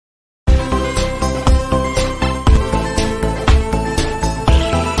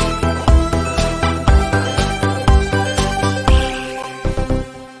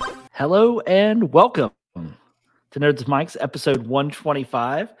Hello and welcome to Nerds with Mike's episode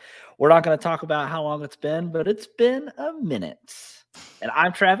 125. We're not going to talk about how long it's been, but it's been a minute. And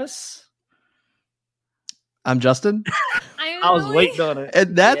I'm Travis. I'm Justin. I was waiting on it.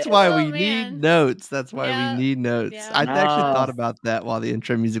 And that's why we need notes. That's why we need notes. Yeah. I actually thought about that while the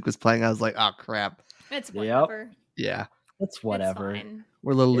intro music was playing. I was like, oh, crap. It's whatever. Yeah. It's whatever. It's fine.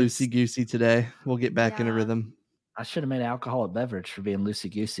 We're a little loosey-goosey today. We'll get back in a rhythm. I should have made an alcoholic beverage for being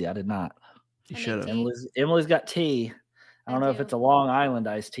loosey-goosey. I did not. You should have. Emily got tea. I don't know if it's a Long Island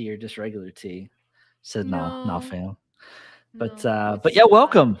iced tea or just regular tea. Said no, fam. But yeah,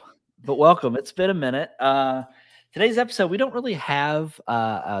 welcome. But welcome. It's been a minute. Today's episode, we don't really have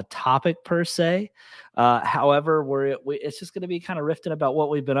a topic per se. However, it's just going to be kind of riffing about what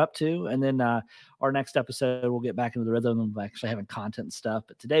we've been up to. And then our next episode, we'll get back into the rhythm of actually having content and stuff.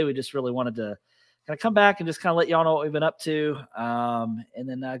 But today, we just really wanted to kind of come back and just kind of let y'all know what we've been up to, and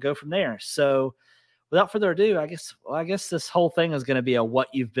then go from there. So without further ado, I guess this whole thing is going to be a what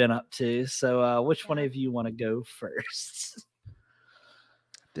you've been up to. So which one of you want to go first?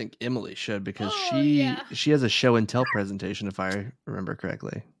 I think Emily should because she has a show and tell presentation, if I remember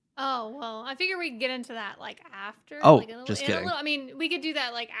correctly. Oh, well, I figure we could get into that after. Oh, just kidding. I mean, we could do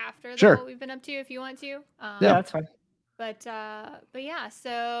that after what we've been up to if you want to. Yeah, that's fine. But yeah,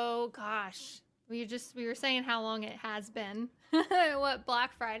 so gosh, we were saying how long it has been. What,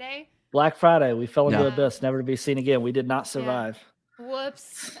 Black Friday? Black Friday, we fell into the abyss, never to be seen again. We did not survive. Yeah.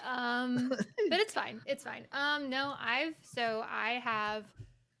 Whoops. But it's fine. It's fine. No, I have.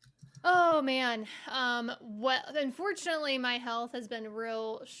 Oh man. Unfortunately, my health has been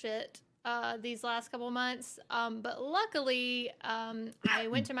real shit these last couple months. But luckily, I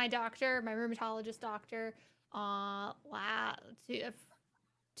went to my doctor, my rheumatologist doctor,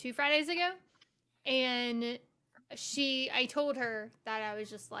 2 Fridays ago, and I told her that I was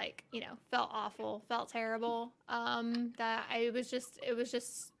just felt awful, felt terrible. That it was just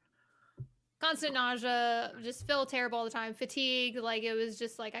constant nausea, just felt terrible all the time, fatigue. It was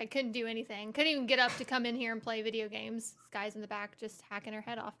just I couldn't do anything. Couldn't even get up to come in here and play video games. This guy's in the back just hacking her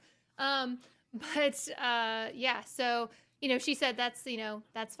head off. Yeah, so, she said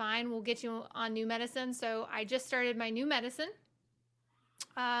that's fine. We'll get you on new medicine. So I just started my new medicine.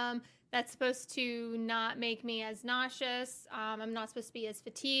 That's supposed to not make me as nauseous. I'm not supposed to be as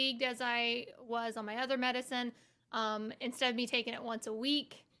fatigued as I was on my other medicine. Instead of me taking it once a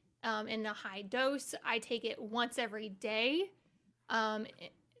week in a high dose, I take it once every day.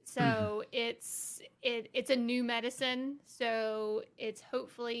 So it's a new medicine. So it's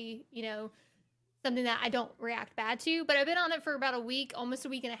hopefully, something that I don't react bad to. But I've been on it for about a week, almost a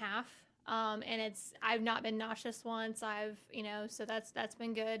week and a half. And I've not been nauseous once. So that's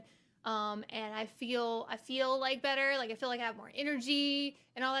been good. And I feel better. I feel like I have more energy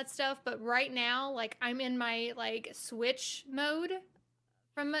and all that stuff. But right now, I'm in my switch mode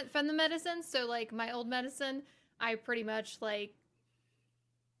from the medicine. So my old medicine, I pretty much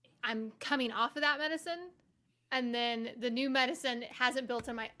I'm coming off of that medicine, and then the new medicine hasn't built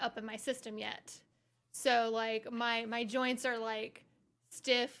up in my system yet. So my joints are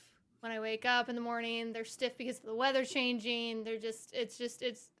stiff when I wake up in the morning. They're stiff because of the weather changing.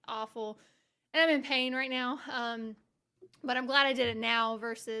 It's awful. And I'm in pain right now. But I'm glad I did it now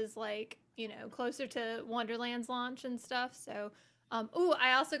versus closer to Wonderland's launch and stuff. So,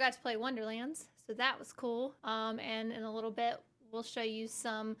 I also got to play Wonderlands. So that was cool. And in a little bit, we'll show you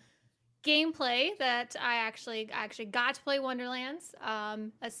some gameplay that I actually got to play Wonderlands.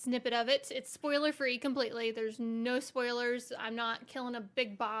 A snippet of it. It's spoiler free completely. There's no spoilers. I'm not killing a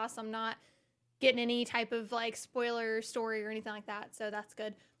big boss. I'm not getting any type of spoiler story or anything like that. So that's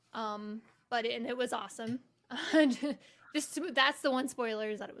good. But it was awesome. That's the one spoiler,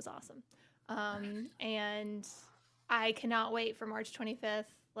 is that it was awesome. And I cannot wait for March 25th.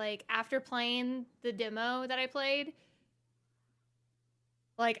 After playing the demo that I played,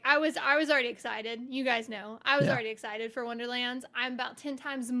 I was already excited. You guys know. I was already excited for Wonderlands. I'm about 10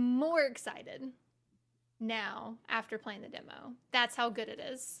 times more excited now after playing the demo. That's how good it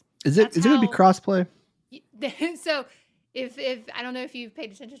is. Is it going to be crossplay? So if I don't know if you've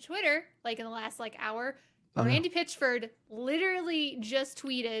paid attention to Twitter, in the last hour, Randy Pitchford literally just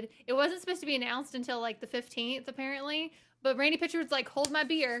tweeted. It wasn't supposed to be announced until the 15th apparently, but Randy Pitchford's hold my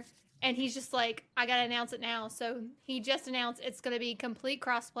beer. And he's just I got to announce it now. So he just announced it's going to be complete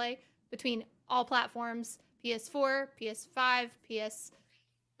crossplay between all platforms, PS4, PS5,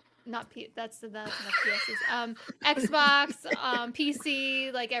 that's enough PSs, Xbox,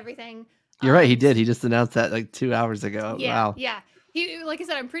 PC, everything. You're right. He did. He just announced that 2 hours ago. Yeah, wow. Yeah. He, like I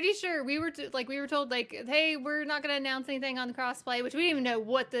said, I'm pretty sure we were told like, hey, we're not going to announce anything on the crossplay, which we didn't even know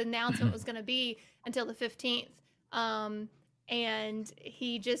what the announcement was going to be until the 15th. And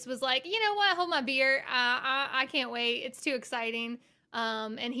he just was like, you know what, hold my beer. I can't wait. It's too exciting.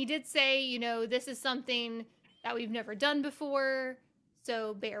 And he did say, you know, this is something that we've never done before,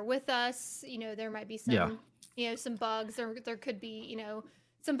 so bear with us. You know, there might be some, you know, some bugs, or there could be, you know,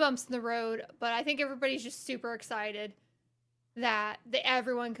 some bumps in the road, but I think everybody's just super excited that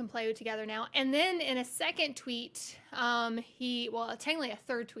everyone can play together now. And then in a second tweet, technically a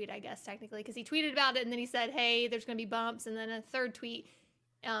third tweet, I guess, because he tweeted about it and then he said, hey, there's going to be bumps. And then a third tweet,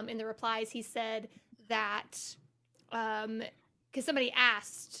 in the replies, he said that, because somebody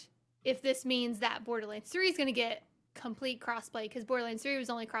asked if this means that Borderlands 3 is going to get complete crossplay, because Borderlands 3 was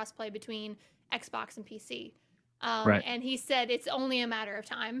only crossplay between Xbox and PC. Right. And he said it's only a matter of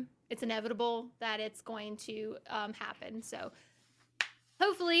time. It's inevitable that it's going to happen. So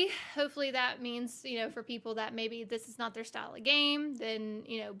hopefully that means, you know, for people that maybe this is not their style of game, then,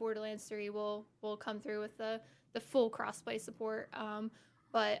 you know, Borderlands 3 will come through with the full crossplay support.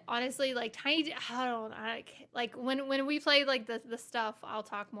 But honestly, like like when we play like the stuff, I'll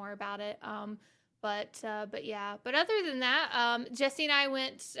talk more about it. But yeah. But other than that, Jesse and I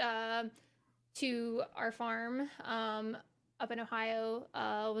went to our farm up in Ohio.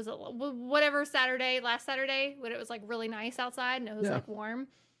 Was it whatever last Saturday when it was like really nice outside and it was like warm.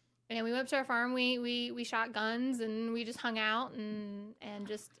 And we went to our farm. We shot guns and we just hung out and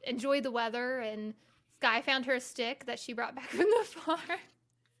just enjoyed the weather. And Sky found her a stick that she brought back from the farm.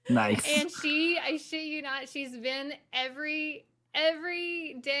 Nice. And I shit you not, she's been every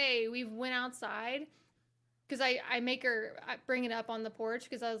day we've went outside, because I make her bring it up on the porch,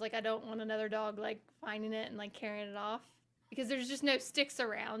 because I was like, I don't want another dog like finding it and like carrying it off, because there's just no sticks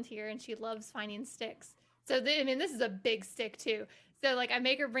around here and she loves finding sticks. So this is a big stick too. So like I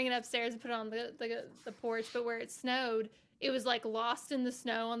make her bring it upstairs and put it on the porch, but where it snowed, it was like lost in the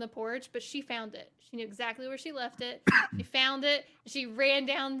snow on the porch, but she found it. She knew exactly where she left it. She found it. She ran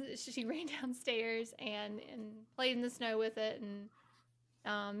downstairs and played in the snow with it. And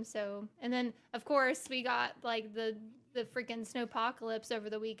and then of course we got like the freaking snowpocalypse over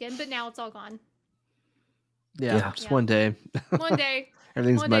the weekend, but now it's all gone. Yeah. One day. One day.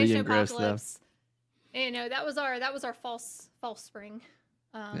 Everything's muddy and gross though. And, you know, that was our false spring.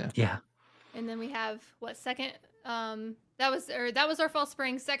 And then we have second. That was our fall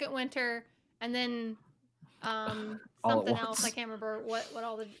spring, second winter, and then something else. I can't remember what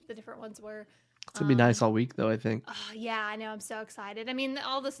all the different ones were. It's gonna be nice all week though, I think. Yeah, I know. I'm so excited. I mean,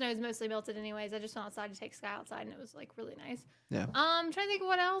 all the snow is mostly melted anyways. I just went outside to take Sky outside, and it was like really nice. Yeah. I'm trying to think of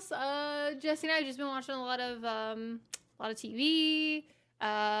what else. Jesse and I have just been watching a lot of TV,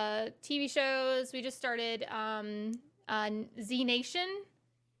 TV shows. We just started Z Nation.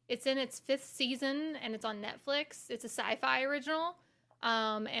 It's in its 5th season and it's on Netflix. It's a sci-fi original.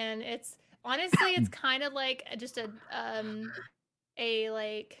 And it's honestly, it's kind of like just a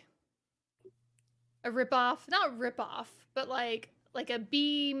rip-off, not rip-off, but like a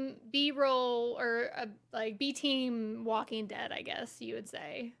B-roll or a like B-team Walking Dead, I guess you would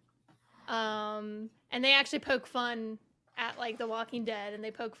say. And they actually poke fun at like The Walking Dead, and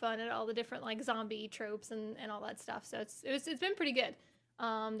they poke fun at all the different like zombie tropes and all that stuff. So it's been pretty good.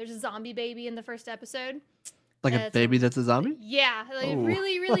 There's a zombie baby in the first episode. Like a baby that's a zombie? Yeah, like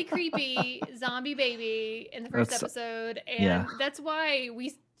really, really creepy zombie baby in the first episode. And that's why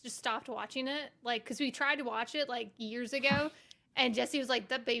we just stopped watching it. Like, because we tried to watch it like years ago, and Jesse was like,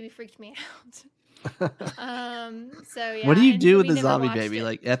 that baby freaked me out. So yeah. What do you do with the zombie baby?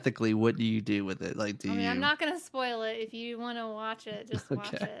 Like, ethically, what do you do with it? Like, I'm not going to spoil it. If you want to watch it, just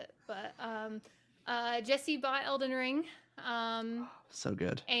watch it. But Jesse bought Elden Ring. So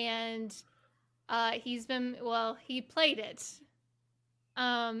good. And he played it.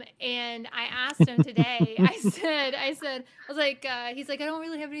 And I asked him today, I was like, he's like, I don't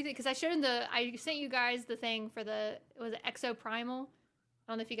really have anything, because I showed him I sent you guys the thing for was it Exo Primal?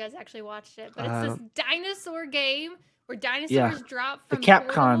 I don't know if you guys actually watched it, but it's this dinosaur game where dinosaurs drop from the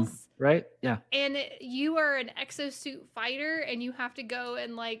Capcom, portals, right? Yeah. And you are an exosuit fighter, and you have to go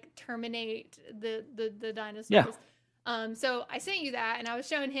and like terminate the dinosaurs. Yeah. So I sent you that, and I was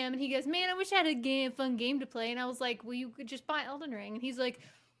showing him, and he goes, "Man, I wish I had a fun game to play." And I was like, "Well, you could just buy Elden Ring." And he's like,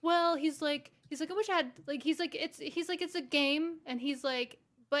 "Well, he's like, I wish I had like." He's like, "It's a game," and he's like,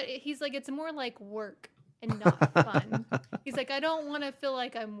 "It's more like work and not fun." He's like, "I don't want to feel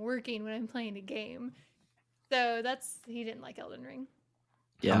like I'm working when I'm playing a game." So he didn't like Elden Ring.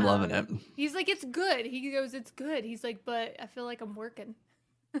 Yeah, I'm loving it. He's like, "It's good." He goes, "It's good." He's like, "But I feel like I'm working."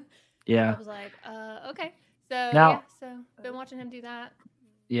 Yeah. I was like, okay. now, so been watching him do that.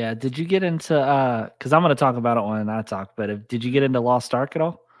 Yeah, did you get into because I'm going to talk about it when I talk, but did you get into Lost Ark at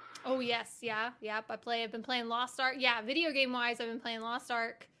all? Oh yep. I've been playing Lost Ark. Yeah, video game wise, I've been playing Lost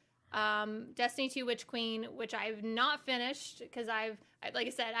Ark, Destiny 2 Witch Queen, which I've not finished because like I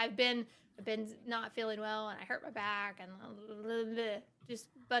said, I've been not feeling well and I hurt my back and just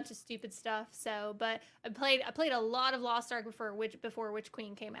a bunch of stupid stuff. So, but I played a lot of Lost Ark before Witch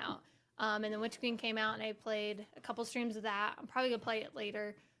Queen came out. And then Witch Queen came out and I played a couple streams of that. I'm probably gonna play it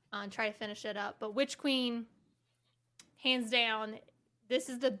later and try to finish it up. But Witch Queen, hands down, this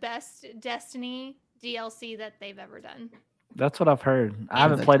is the best Destiny DLC that they've ever done. That's what I've heard. I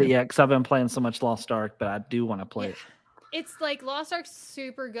haven't played it yet because I've been playing so much Lost Ark, but I do want to play it. It's like Lost Ark's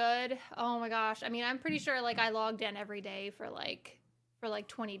super good. Oh my gosh. I mean, I'm pretty sure like I logged in every day for like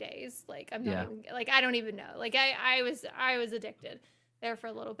 20 days. Like I'm not even, like I don't even know. Like I was addicted there for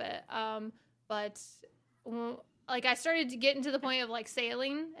a little bit. But like I started to get into the point of like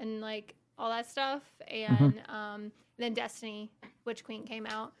sailing and like all that stuff and then Destiny Witch Queen came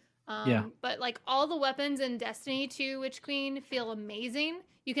out. But like all the weapons in Destiny 2 Witch Queen feel amazing.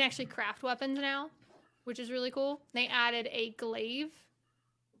 You can actually craft weapons now, which is really cool. They added a glaive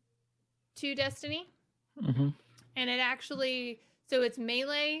to Destiny. And it actually, so it's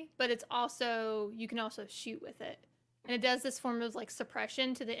melee, but it's also, you can also shoot with it. And it does this form of like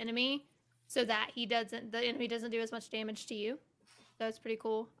suppression to the enemy so that the enemy doesn't do as much damage to you. So it's pretty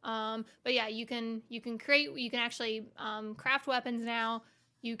cool. But yeah, you can actually craft weapons now.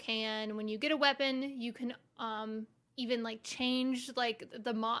 You can, when you get a weapon, you can even like change like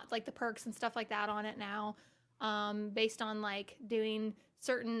the perks and stuff like that on it now, based on like doing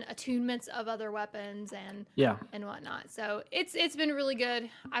certain attunements of other weapons and whatnot. So it's been really good.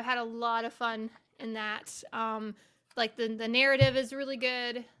 I've had a lot of fun in that. Like the narrative is really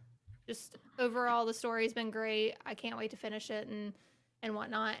good. Just overall, the story's been great. I can't wait to finish it and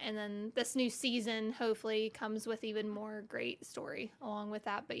whatnot. And then this new season hopefully comes with even more great story along with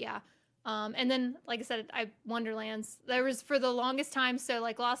that. But yeah. And then, like I said, Wonderlands, there was for the longest time. So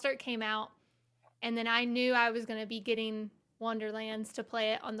like Lost Ark came out and then I knew I was going to be getting Wonderlands to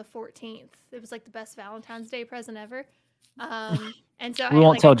play it on the 14th. It was like the best Valentine's Day present ever. And so we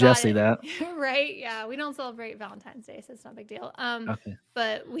won't tell Jesse that. Right. Yeah. We don't celebrate Valentine's Day, so it's not a big deal. Okay.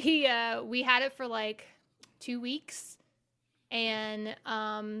 But we had it for like 2 weeks. And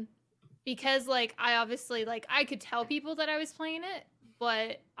because like I obviously like I could tell people that I was playing it,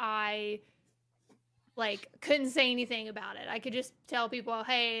 but I like couldn't say anything about it. I could just tell people,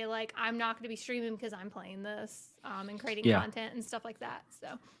 hey, like I'm not going to be streaming because I'm playing this and creating content and stuff like that.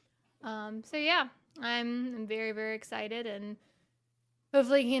 So yeah, I'm very, very excited and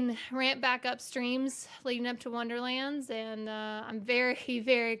hopefully can ramp back up streams leading up to Wonderlands. And I'm very,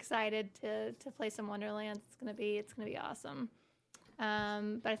 very excited to play some Wonderlands. It's gonna be awesome.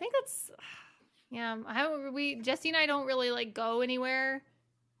 But I think that's Jesse and I don't really like go anywhere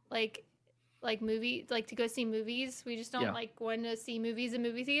like movie, like to go see movies. We just don't like going to see movies in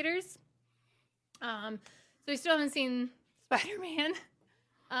movie theaters. So we still haven't seen Spider-Man.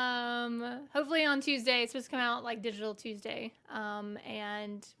 Hopefully on Tuesday. It's supposed to come out like digital Tuesday.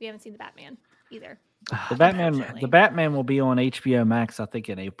 And we haven't seen the Batman either. The Batman will be on HBO Max, I think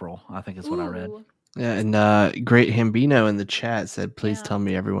in April. I think is what I read. Yeah, and Great Hambino in the chat said, please tell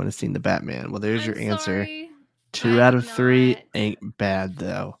me everyone has seen the Batman. Well, there's your answer. 2 out of 3 ain't bad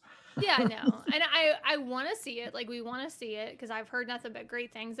though. Yeah, I know. And I want to see it. Like we want to see it because I've heard nothing but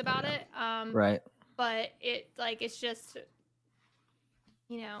great things about it. Right. But it's just,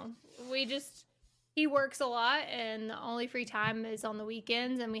 he works a lot and the only free time is on the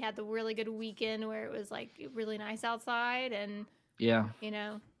weekends. And we had the really good weekend where it was like really nice outside and,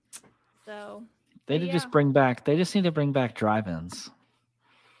 so. They just need to bring back drive-ins.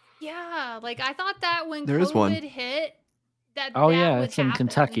 Yeah. Like I thought that when there COVID hit, that it's in happen.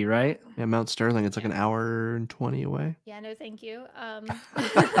 Kentucky, right? Yeah, Mount Sterling. It's like an hour and 20 away. Yeah, no, thank you. I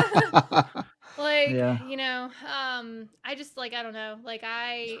just like I don't know. Like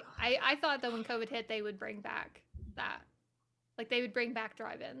I thought that when COVID hit, they would bring back that, like they would bring back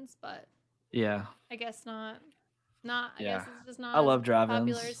drive-ins, but yeah, I guess not. I guess it's just not. I love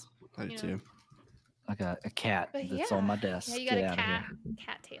drive-ins. I do too. I got a cat that's on my desk. Yeah, you got a cat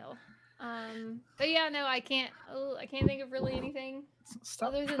tail. But yeah, no, I can't think of really anything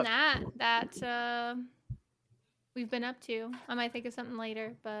other than that we've been up to. I might think of something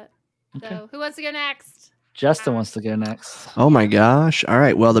later, but so who wants to go next? Justin wants to go next. Oh my gosh. All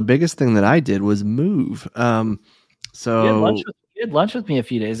right. Well, the biggest thing that I did was move. So you You had lunch with me a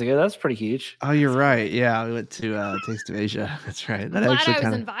few days ago. That's pretty huge. Oh, you're right. Yeah, we went to Taste of Asia. That's right. That I'm glad actually I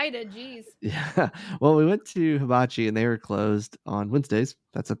was invited. Jeez. Yeah. Well, we went to Hibachi and they were closed on Wednesdays.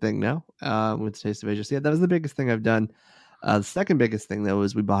 That's a thing now. With Taste of Asia. So yeah, that was the biggest thing I've done. The second biggest thing though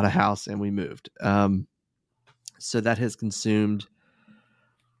was we bought a house and we moved. So that has consumed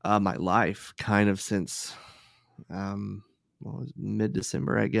my life kind of since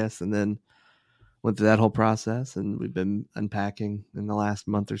mid-December, I guess, and then went through that whole process, and we've been unpacking in the last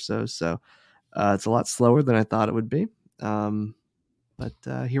month or so. So it's a lot slower than I thought it would be. But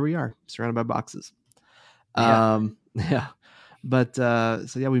here we are, surrounded by boxes. Yeah. But so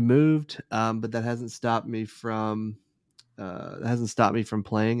yeah, we moved, but that hasn't stopped me from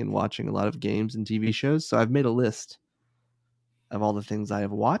playing and watching a lot of games and TV shows. So I've made a list of all the things I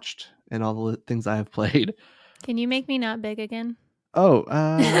have watched and all the things I have played. Can you make me not big again? Oh,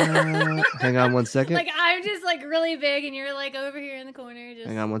 hang on one second. Like I'm just like really big, and you're like over here in the corner. Just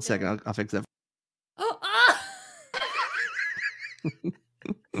hang on one second. I'll fix that. Oh.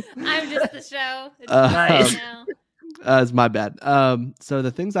 I'm just the show. It's Nice. now. It's my bad. So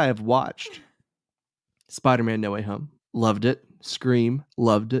the things I have watched: Spider-Man: No Way Home, loved it. Scream,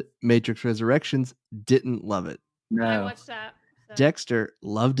 loved it. Matrix Resurrections, didn't love it. No. I watched that. So. Dexter,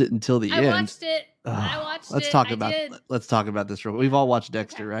 loved it until the I end. watched it. I watched let's it. talk I about did. Let's talk about this real. We've all watched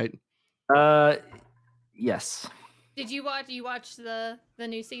Dexter, Okay. right? Yes. Did you watch? You watched the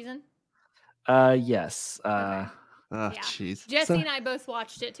new season? Yes. Okay. Oh, Yeah. jeez. Jesse and I both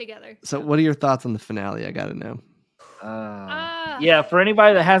watched it together. So, what are your thoughts on the finale? I got to know. Yeah, for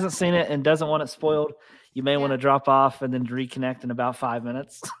anybody that hasn't seen it and doesn't want it spoiled, you may want to drop off and then reconnect in about 5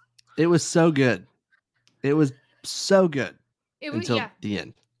 minutes. It was so good. It was so good until the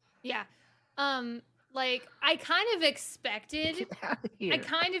end. Yeah. Like I kind of expected. I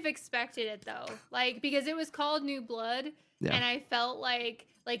kind of expected it though, like because it was called New Blood, and I felt like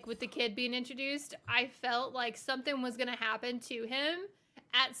with the kid being introduced, I felt like something was gonna happen to him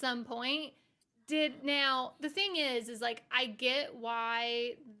at some point. Now the thing is like I get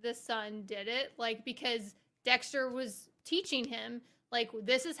why the son did it, like because Dexter was teaching him like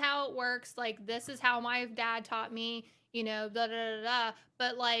this is how it works, like this is how my dad taught me, you know, blah, blah, blah, blah.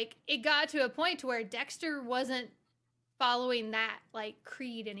 But like it got to a point to where Dexter wasn't following that like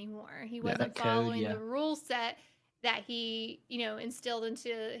creed anymore. He wasn't following the rule set that he, you know, instilled into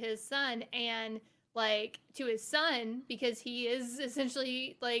his son, and like to his son, because he is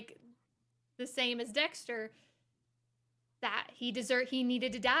essentially like the same as Dexter, that he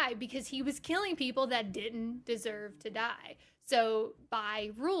needed to die because he was killing people that didn't deserve to die. So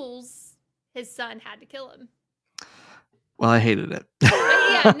by rules, his son had to kill him. Well, I hated it.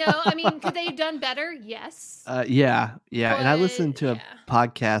 Yeah, no, I mean, could they have done better? Yes. Yeah. But, and I listened to a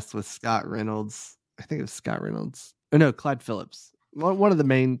podcast with Scott Reynolds. I think it was Scott Reynolds. Oh, no, Clyde Phillips. One of the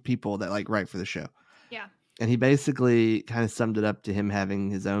main people that like write for the show. Yeah. And he basically kind of summed it up to him having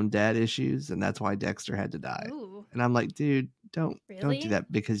his own dad issues, and that's why Dexter had to die. Ooh. And I'm like, dude, don't do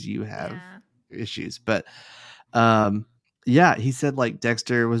that because you have issues. But he said like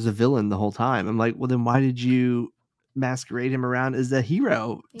Dexter was a villain the whole time. I'm like, well, then why did you masquerade him around as a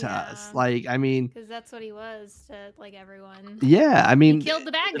hero to us? Like, I mean, because that's what he was to like everyone. Yeah, I mean, he killed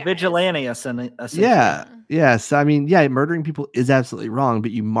the bad guys. Vigilante, yes. I mean, murdering people is absolutely wrong,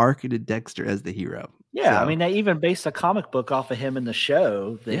 but you marketed Dexter as the hero. Yeah, so, I mean, they even based a comic book off of him in the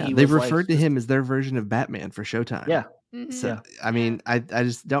show. They've referred to him as their version of Batman for Showtime. Yeah. Mm-hmm. So, I mean, I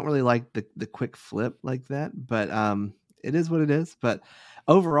just don't really like the quick flip like that, but it is what it is. But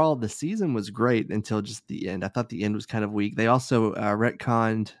overall, the season was great until just the end. I thought the end was kind of weak. They also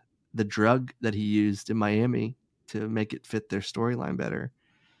retconned the drug that he used in Miami to make it fit their storyline better.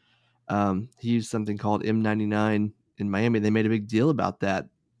 He used something called M99 in Miami. They made a big deal about that.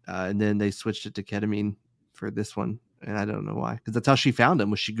 And then they switched it to ketamine for this one. And I don't know why. Because that's how she found him,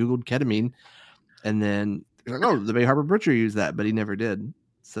 was she Googled ketamine. And then, like, oh, the Bay Harbor Butcher used that, but he never did.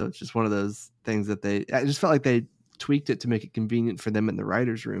 So it's just one of those things that I just felt like they tweaked it to make it convenient for them in the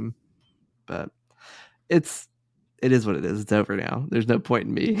writer's room. But it is what it is. It's over now. There's no point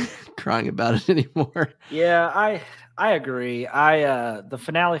in me crying about it anymore. Yeah, I agree. The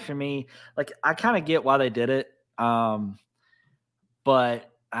finale for me, like, I kind of get why they did it. But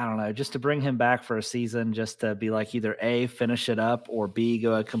I don't know, just to bring him back for a season, just to be like either A, finish it up, or B,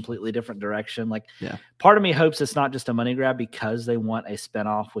 go a completely different direction. Like, part of me hopes it's not just a money grab because they want a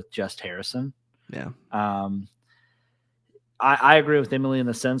spinoff with just Harrison. Yeah. I agree with Emily in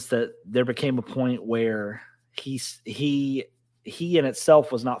the sense that there became a point where he in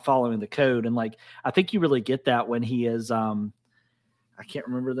itself was not following the code. And like, I think you really get that when he is, I can't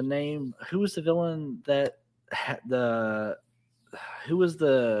remember the name. Who was the villain that who was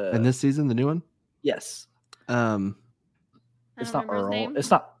the in this season, the new one? Yes. It's not Earl. It's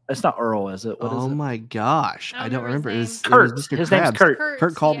not Earl, is it? What is it? My gosh, I don't remember. Kurt. His name's Kurt.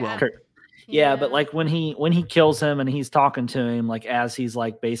 Kurt Caldwell. Yeah. Kurt. Yeah, but like when he kills him and he's talking to him, like as he's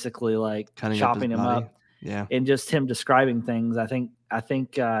like basically like chopping him up, and just him describing things, I think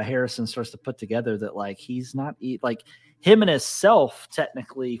Harrison starts to put together that like he's not like him and himself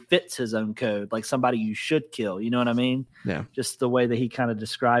technically fits his own code, like somebody you should kill. You know what I mean? Yeah. Just the way that he kind of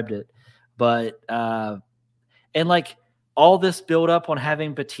described it, but and like all this build up on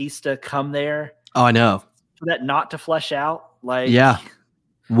having Batista come there. Oh, I know. For that not to flesh out, like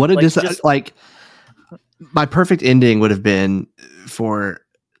What a like my perfect ending would have been for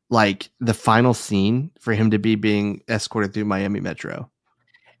like the final scene for him to be being escorted through Miami Metro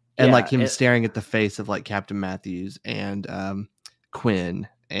and like him staring at the face of like Captain Matthews and Quinn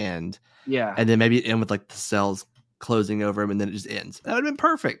and then maybe end with like the cells closing over him and then it just ends. That would have been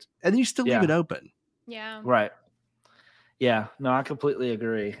perfect. And then you still leave it open. Yeah. Right. Yeah, no, I completely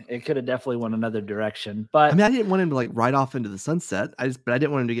agree. It could have definitely went another direction, but I mean, I didn't want him to like ride off into the sunset. But I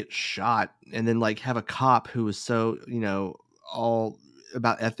didn't want him to get shot and then like have a cop who was so, all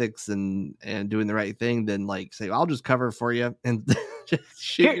about ethics and doing the right thing. Then like say, I'll just cover for you and just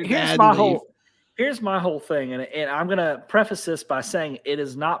shoot your dad. Here's my whole thing, and I'm gonna preface this by saying it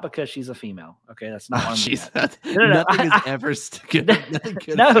is not because she's a female. Okay, that's not. Nothing is ever started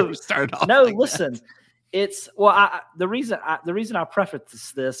off. No, like listen. That. It's the reason I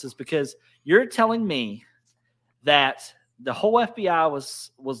preface this is because you're telling me that the whole FBI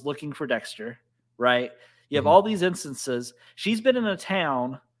was looking for Dexter, right? You have all these instances. She's been in a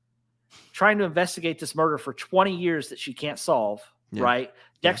town trying to investigate this murder for 20 years that she can't solve, right?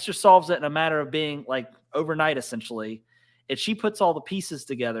 Dexter solves it in a matter of being like overnight, essentially, and she puts all the pieces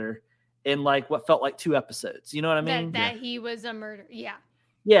together in like what felt like 2 episodes. You know what I mean? That he was a murderer. Yeah.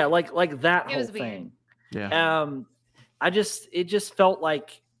 Yeah, like that whole thing. Weird. Yeah. It just felt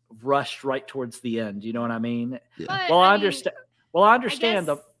like rushed right towards the end. You know what I mean? Yeah. Well, I understand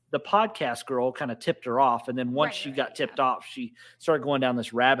the podcast girl kind of tipped her off. And then once she got tipped off, she started going down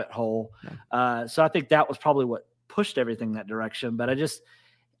this rabbit hole. Yeah. So I think that was probably what pushed everything that direction. But I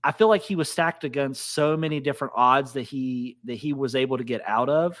feel like he was stacked against so many different odds that he was able to get out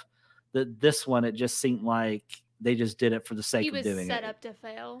of that this one, it just seemed like they just did it for the sake of doing it. He was set up to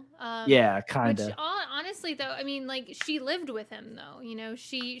fail. Yeah, kind of. Honestly, though, I mean, like she lived with him, though.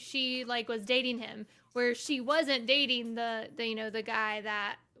 She like was dating him, where she wasn't dating the guy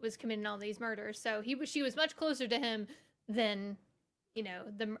that was committing all these murders. So she was much closer to him than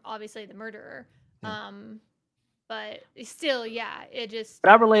obviously the murderer. Yeah. But still, it just. But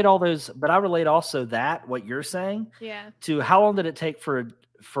I relate also that what you're saying. Yeah. To how long did it take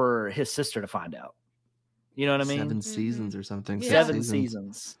for his sister to find out? You know what I mean? 7 seasons or something. 7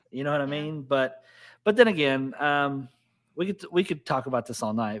 seasons. You know what I mean? But then again, we could talk about this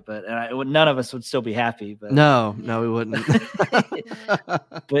all night, but none of us would still be happy. But no, we wouldn't.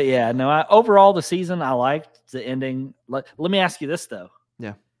 But yeah, no. Overall, the season I liked the ending. Let me ask you this though.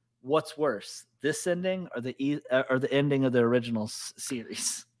 Yeah. What's worse, this ending or the ending of the original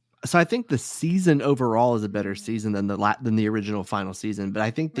series? So I think the season overall is a better season than the original final season. But I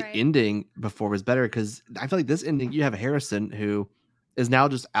think the ending before was better because I feel like this ending, you have Harrison who is now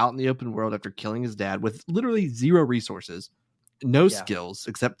just out in the open world after killing his dad with literally 0 resources, no skills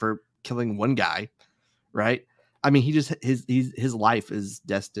except for killing one guy. Right. I mean, his life is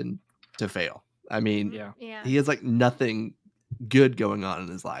destined to fail. I mean, he has like nothing good going on in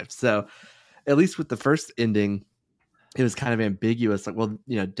his life. So at least with the first ending, it was kind of ambiguous. Like, well,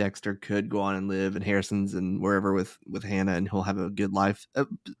 Dexter could go on and live in Harrison's and wherever with Hannah and he'll have a good life.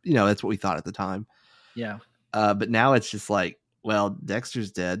 That's what we thought at the time. Yeah. But now it's just like, well,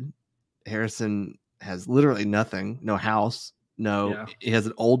 Dexter's dead. Harrison has literally nothing, no house. He has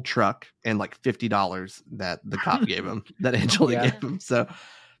an old truck and like $50 that the cop gave him, that Angela gave him. So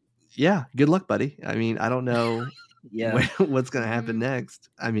yeah, good luck, buddy. I mean, I don't know. What's going to happen next?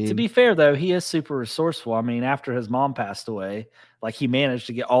 I mean, to be fair though, he is super resourceful. I mean, after his mom passed away, like he managed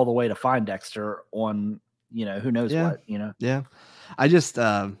to get all the way to find Dexter on, who knows what, Yeah. I just,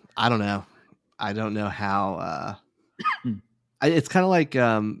 I don't know. I don't know how, it's kind of like,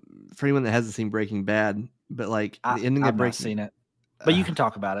 for anyone that hasn't seen Breaking Bad, but like the ending of Breaking Bad, seen it, but you can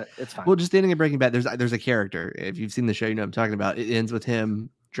talk about it. It's fine. Well, just the ending of Breaking Bad. There's a character. If you've seen the show, you know what I'm talking about. It ends with him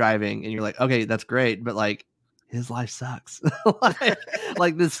driving and you're like, okay, that's great. But like, his life sucks.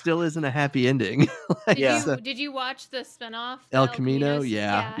 like this still isn't a happy ending. Did you watch the spinoff? El Camino?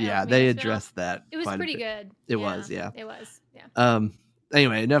 Yeah. They addressed that. It was pretty good. It was. Yeah.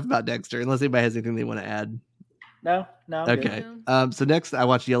 Anyway, enough about Dexter. Unless anybody has anything they want to add. No, I'm Okay. good. So next I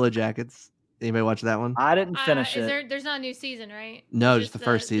watched Yellow Jackets. Anybody watch that one? I didn't finish it. There's not a new season, right? No, just the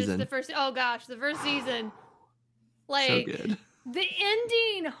first season. Just the first. Oh gosh, the first season. Like so good. The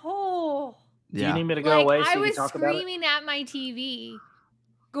ending. Oh. Do you need me to go away? So I was screaming at my TV,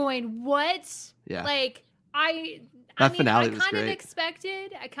 going, "What?" Yeah. Like I finale was kind great.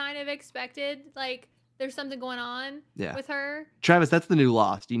 I kind of expected like there's something going on with her. Travis, that's the new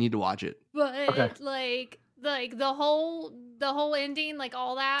Lost. You need to watch it. But like the whole ending, like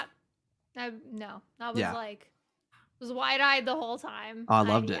all that. I was like, was wide-eyed the whole time. Oh, I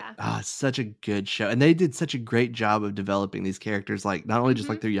loved it. Such a good show. And they did such a great job of developing these characters, like not only just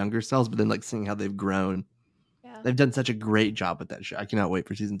like their younger selves, but then like seeing how they've grown. Yeah. They've done such a great job with that show. I cannot wait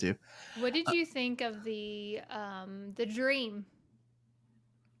for season 2. What did you think of the dream?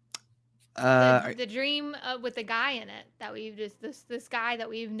 The dream with the guy in it that we've just this guy that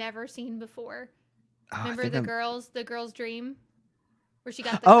we've never seen before. Remember the girl's dream? Where she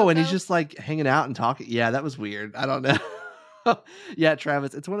got the and he's just like hanging out and talking. Yeah, that was weird. I don't know. Yeah,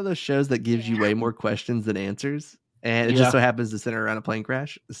 Travis, it's one of those shows that gives you way more questions than answers. And it just so happens to center around a plane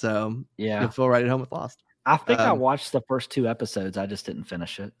crash. So you'll feel right at home with Lost. I think I watched the first 2 episodes. I just didn't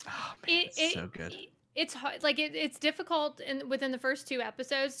finish it. Oh, man, it's so good. It's hard, like it's difficult within the first 2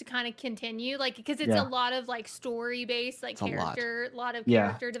 episodes to kind of continue, like because it's a lot of like story based, like character, a lot of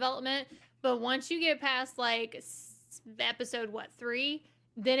character development. But once you get past like episode 3,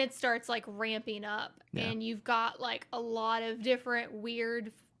 then it starts like ramping up, and you've got like a lot of different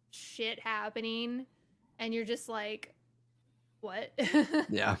weird shit happening, and you're just like, what?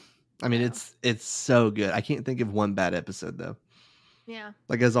 Yeah. I mean, it's so good. I can't think of one bad episode though. Yeah.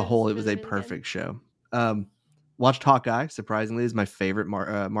 Like as a whole, it was a perfect show. Watched Hawkeye. Surprisingly, is my favorite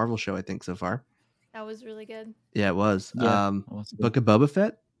Marvel show I think so far. That was really good. Yeah, it was. Book of Boba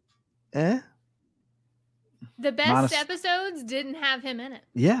Fett. The best episodes didn't have him in it.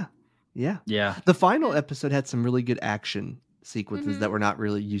 Yeah. The final Yeah. episode had some really good action sequences that we're not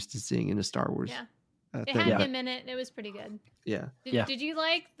really used to seeing in a Star Wars. Yeah. It had him in it. It was pretty good. Yeah. Did you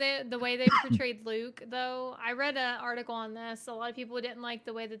like the way they portrayed Luke, though? I read an article on this. A lot of people didn't like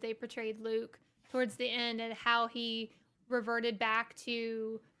the way that they portrayed Luke towards the end and how he reverted back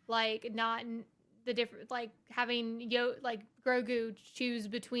to, like, not the different, like, having Grogu choose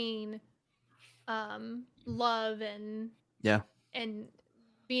between love and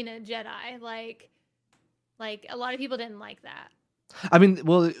being a Jedi. Like a lot of people didn't like that. I mean,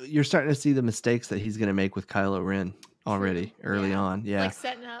 well, you're starting to see the mistakes that he's going to make with Kylo Ren already early on. Yeah. Like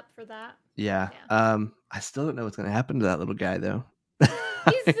setting up for that. Yeah. I still don't know what's going to happen to that little guy, though.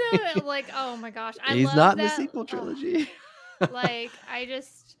 He's so, like, oh my gosh. He's not in the sequel trilogy. Like, I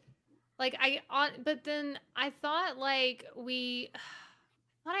just, like, but then I thought, like,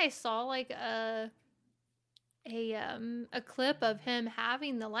 I saw, like, a clip of him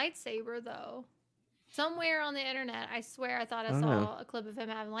having the lightsaber, though. Somewhere on the internet, I swear I thought I saw a clip of him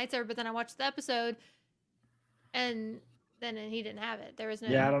having a lightsaber, but then I watched the episode, and then he didn't have it. There was no.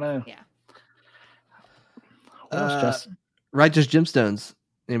 Yeah, I don't know. Yeah. Righteous Gemstones.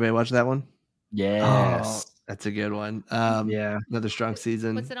 Anybody watch that one? Yes. That's a good one. Another strong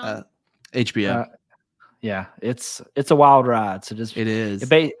season. What's it on? HBO. Yeah, it's a wild ride. So just it is.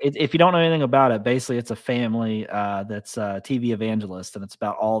 If you don't know anything about it, basically it's a family that's TV evangelist, and it's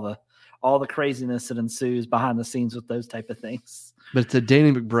about all the craziness that ensues behind the scenes with those type of things. But it's a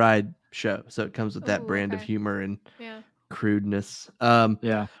Danny McBride show, so it comes with that brand of humor and crudeness.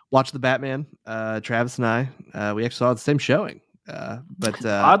 Watch the Batman. Travis and I, we actually saw the same showing. But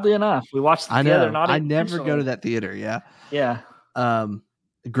oddly enough, we watched it together. I never go to that theater. Yeah.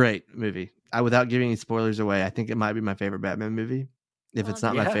 Great movie. Without giving any spoilers away, I think it might be my favorite Batman movie. If it's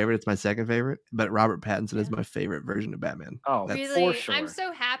not my favorite, it's my second favorite. But Robert Pattinson is my favorite version of Batman. Oh, really? For sure. I'm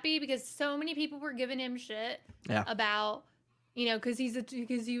so happy because so many people were giving him shit about, because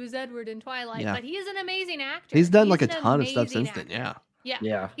he was Edward in Twilight. But he is an amazing actor. He's done like a ton of stuff since then.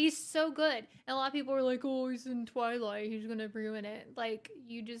 Yeah. He's so good. And a lot of people were like, oh, he's in Twilight. He's going to ruin it. Like,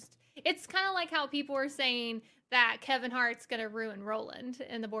 it's kind of like how people are saying that Kevin Hart's going to ruin Roland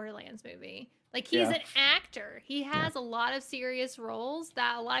in the Borderlands movie. Like, he's an actor. He has a lot of serious roles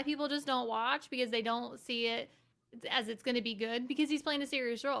that a lot of people just don't watch because they don't see it as it's going to be good because he's playing a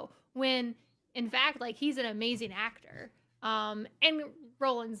serious role. When, in fact, like, he's an amazing actor. And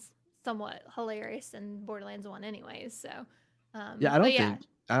Roland's somewhat hilarious in Borderlands 1 anyways, so... I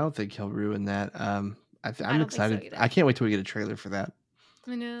don't think he'll ruin that. I'm excited. So I can't wait till we get a trailer for that.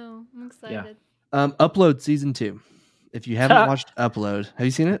 I know. I'm excited. Upload season 2. If you haven't watched Upload, have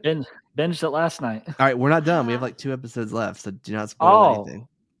you seen it? Binged it last night. All right, we're not done. We have like 2 episodes left, so do not spoil anything.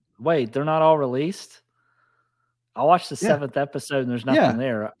 Wait, they're not all released? I watched the 7th episode and there's nothing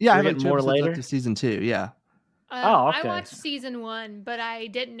there. Yeah, I You're have like getting 2 more episodes later. left of season 2. Yeah. Oh, I okay. have episodes left of season 2. Yeah. Oh, I okay. watched season 1, but I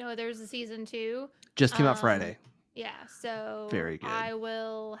didn't know there was a season 2. Just came out Friday. Yeah, so Very good. I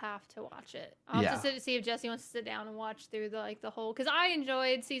will have to watch it. I'll have to see if Jesse wants to sit down and watch through the whole, because I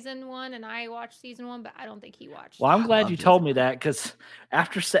enjoyed season 1 and I watched season 1, but I don't think he watched. Well, I'm glad you told me that, because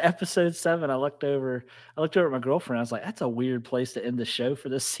after episode 7, I looked over at my girlfriend. I was like, "That's a weird place to end the show for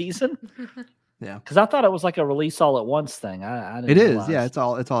this season." Yeah, because I thought it was like a release all at once thing. I didn't it is. realize. Yeah, it's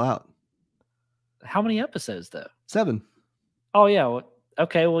all out. How many episodes though? 7. Oh yeah. Well,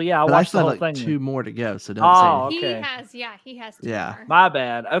 okay. Well, yeah. I watched the whole thing. 2 more to go. So don't say. Okay. He has 2 more. My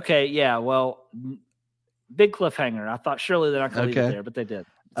bad. Okay. Yeah. Well, big cliffhanger. I thought surely they're not going to leave it there, but they did.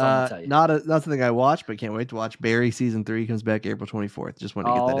 Not something I watched, but can't wait to watch. Barry season 3 comes back April 24th. Just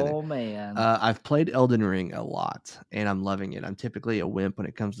wanted to get that in there. Oh man. I've played Elden Ring a lot and I'm loving it. I'm typically a wimp when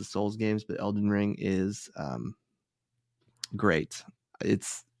it comes to Souls games, but Elden Ring is great.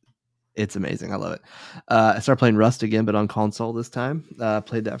 It's amazing. I love it. I started playing Rust again, but on console this time.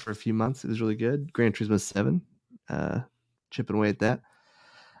 Played that for a few months. It was really good. Gran Turismo 7. Chipping away at that.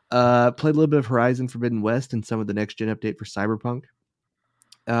 Played a little bit of Horizon Forbidden West and some of the next gen update for Cyberpunk.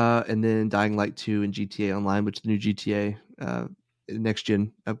 And then Dying Light 2 and GTA Online, which the new GTA next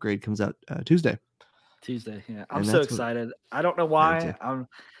gen upgrade comes out Tuesday. Yeah. I'm so excited. I don't know why.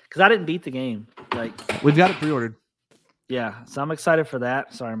 Because I didn't beat the game. Like, we've got it pre-ordered. Yeah, so I'm excited for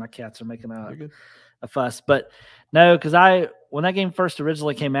that. Sorry, my cats are making a fuss. But no, because when that game first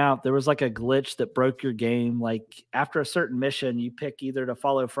originally came out, there was like a glitch that broke your game. Like after a certain mission, you pick either to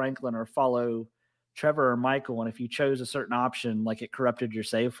follow Franklin or follow Trevor or Michael. And if you chose a certain option, like it corrupted your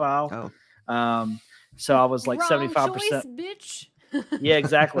save file. Oh. So I was like 75%. Choice, bitch. Yeah,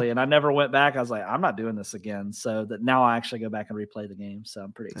 exactly. And I never went back. I was like, I'm not doing this again. So that now I actually go back and replay the game. So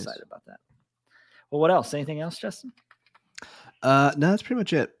I'm pretty excited about that. Well, what else? Anything else, Justin? No, that's pretty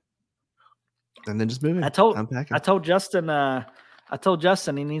much it. And then just moving. I told Justin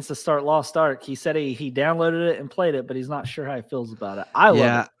he needs to start Lost Ark. He said he downloaded it and played it, but he's not sure how he feels about it. I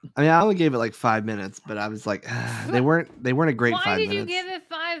love it. I mean, I only gave it like 5 minutes, but I was like, they weren't a great 5 minutes. Why did you give it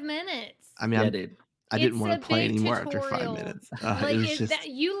 5 minutes? I mean, dude. I didn't want to play anymore after 5 minutes.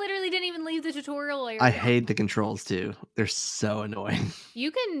 You literally didn't even leave the tutorial area. I hate the controls too. They're so annoying.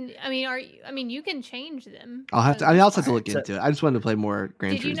 You can, you can change them. I'll have to look into it. I just wanted to play more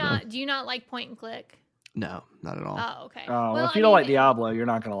Gran Turismo. Do you not like point and click? No, not at all. Oh, okay. Well, if you don't like Diablo, you're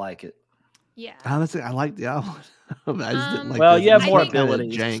not going to like it. Yeah. Honestly, I like Diablo. I just didn't like well, you have more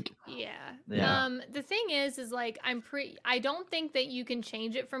abilities. Jank. Yeah. The thing is like I don't think that you can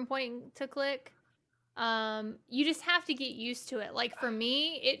change it from point to click. You just have to get used to it. Like for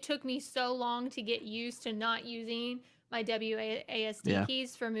me, it took me so long to get used to not using my WASD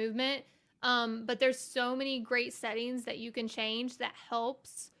keys for movement. But there's so many great settings that you can change that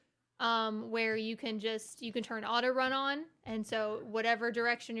helps. Where you can turn auto run on, and so whatever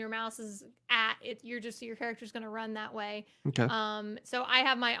direction your mouse is at, your character's going to run that way. Okay. So I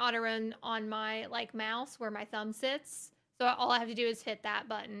have my auto run on my like mouse where my thumb sits. So all I have to do is hit that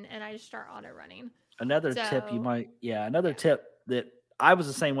button, and I just start auto running. Another tip that I was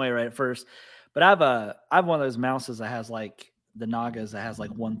the same way right at first, but I have one of those mouses that has like the Nagas that has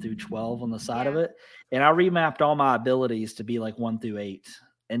like 1 through 12 on the side of it, and I remapped all my abilities to be like 1 through 8.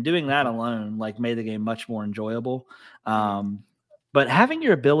 And doing that alone, like, made the game much more enjoyable. But having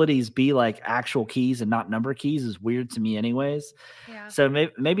your abilities be like actual keys and not number keys is weird to me, anyways. Yeah. So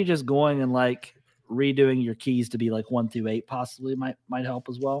maybe just going and like redoing your keys to be like 1 through 8 possibly might help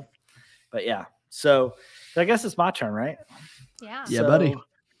as well. But yeah, so I guess it's my turn, right? Yeah. Yeah, buddy.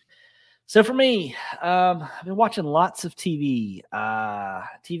 So for me, I've been watching lots of TV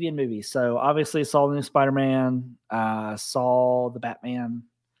and movies. So obviously saw the new Spider-Man, saw the Batman.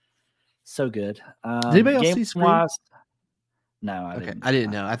 So good. Did anybody else see Scream? No, I didn't. I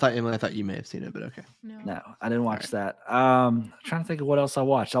didn't know. I thought you may have seen it, but okay. No, I didn't watch that. I'm trying to think of what else I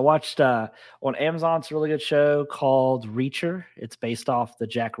watched. I watched on Amazon, it's a really good show called Reacher. It's based off the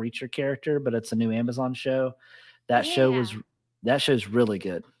Jack Reacher character, but it's a new Amazon show. That show's really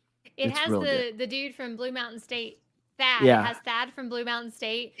good. It has the dude from Blue Mountain State, Thad. Yeah. It has Thad from Blue Mountain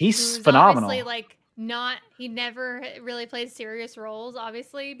State. He's phenomenal. Obviously, he never really plays serious roles,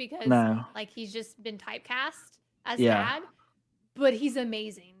 obviously, because he's just been typecast as Thad. But he's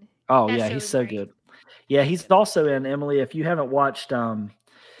amazing. Oh, he's so good. Yeah, he's also in, Emily, if you haven't watched on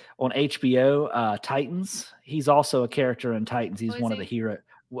HBO, Titans, he's also a character in Titans. He's one of the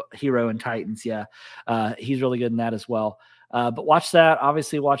hero in Titans. Yeah, he's really good in that as well. But watch that.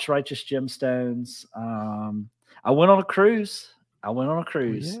 Obviously, watch Righteous Gemstones. I went on a cruise. Oh,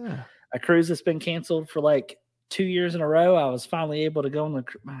 yeah. A cruise that's been canceled for like 2 years in a row, I was finally able to go on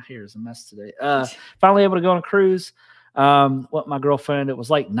my hair is a mess today. Finally able to go on a cruise. With my girlfriend, it was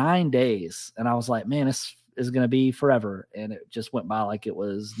like 9 days, and I was like, man, this is going to be forever. And it just went by like it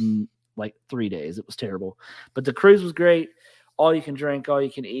was like 3 days. It was terrible, but the cruise was great. All you can drink, all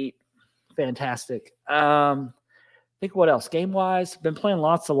you can eat. Fantastic. I think what else? Game wise, been playing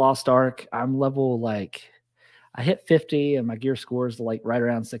lots of Lost Ark. I'm level I hit 50 and my gear score is like right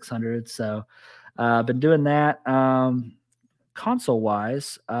around 600. So I've been doing that. Console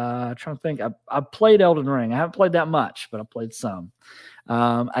wise, trying to think. I played Elden Ring. I haven't played that much, but I played some.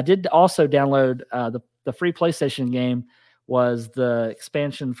 I did also download the free PlayStation game was the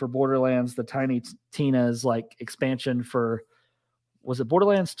expansion for Borderlands, the Tiny Tina's expansion for, was it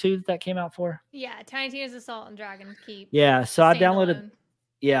Borderlands 2 that came out for? Yeah, Tiny Tina's Assault and Dragon Keep. Yeah, so I downloaded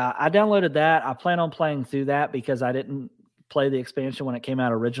that. I plan on playing through that because I didn't play the expansion when it came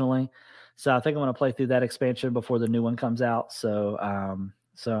out originally. So I think I'm going to play through that expansion before the new one comes out. So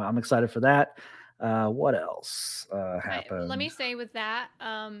I'm excited for that. What else happened? Let me say with that,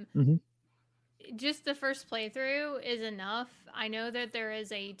 just the first playthrough is enough. I know that there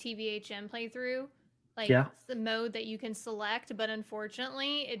is a TVHM playthrough, the mode that you can select, but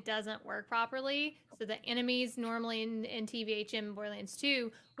unfortunately it doesn't work properly. So the enemies normally in TVHM Borderlands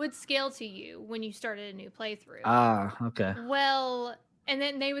 2 would scale to you when you started a new playthrough. Okay. Well, and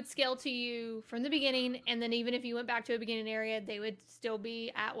then they would scale to you from the beginning, and then even if you went back to a beginning area, they would still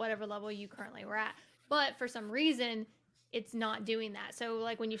be at whatever level you currently were at. But for some reason, it's not doing that. So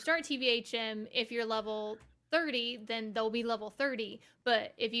when you start TVHM, if you're level 30, then they'll be level 30.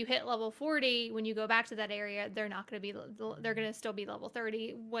 But if you hit level 40, when you go back to that area, they're not going to be, they're going to still be level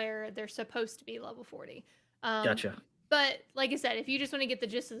 30 where they're supposed to be level 40. Gotcha. But like I said, if you just want to get the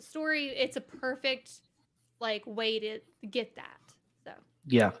gist of the story, it's a perfect way to get that. So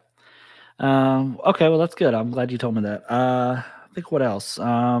yeah. Okay, well that's good. I'm glad you told me that. I think what else?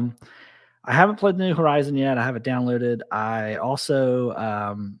 I haven't played the New Horizon yet. I have it downloaded. I also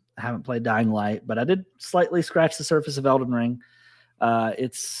haven't played Dying Light, but I did slightly scratch the surface of Elden Ring.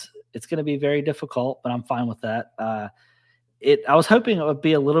 It's going to be very difficult, but I'm fine with that. I was hoping it would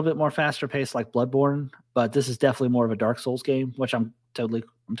be a little bit more faster paced like Bloodborne, but this is definitely more of a Dark Souls game, which I'm totally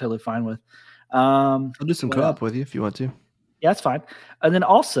fine with. I'll do some co-op with you if you want to. Yeah, that's fine. And then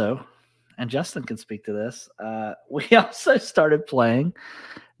also, and Justin can speak to this, we also started playing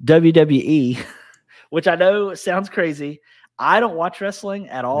WWE, which I know sounds crazy. I don't watch wrestling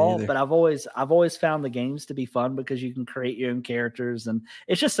at all, but I've always found the games to be fun because you can create your own characters, and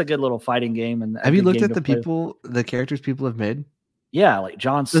it's just a good little fighting game. And have you looked at the characters people have made? Yeah, like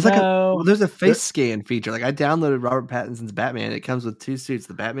Jon Snow. There's a face scan feature. I downloaded Robert Pattinson's Batman. It comes with 2 suits: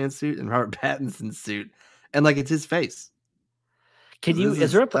 the Batman suit and Robert Pattinson's suit, and it's his face. Can you?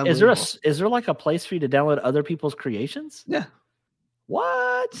 Is there a place for you to download other people's creations? Yeah.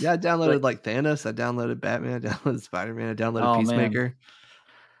 What? Yeah, I downloaded Thanos. I downloaded Batman. I downloaded Spider-Man. I downloaded Peacemaker. Man.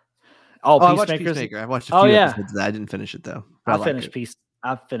 I watched Peacemaker. I watched a few episodes. I didn't finish it though. I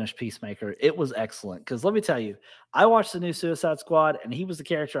finished Peacemaker. It was excellent because let me tell you, I watched the new Suicide Squad, and he was the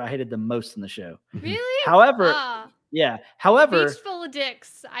character I hated the most in the show. Really? However, However, Beach full of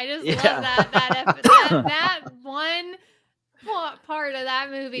dicks. I just love that episode. that one part of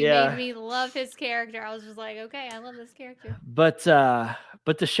that movie made me love his character. I was just like, okay, I love this character. But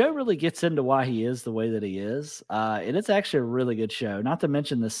the show really gets into why he is the way that he is, and it's actually a really good show. Not to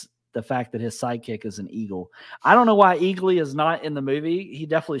mention the fact that his sidekick is an eagle. I don't know why Eagly is not in the movie. He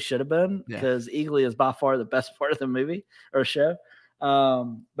definitely should have been because Eagly is by far the best part of the movie or show.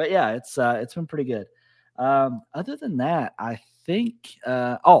 But yeah, it's been pretty good. Other than that, I think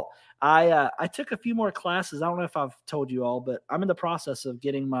I took a few more classes. I don't know if I've told you all, but I'm in the process of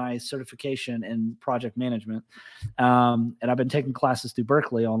getting my certification in project management. And I've been taking classes through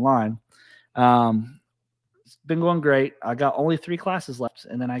Berkeley online. It's been going great. I got only 3 classes left,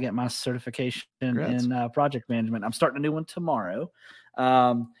 and then I get my certification in project management. I'm starting a new one tomorrow.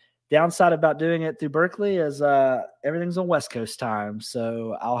 Downside about doing it through Berkeley is everything's on West Coast time,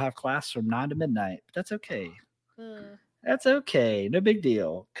 so I'll have class from 9 to midnight. But that's okay. That's okay. No big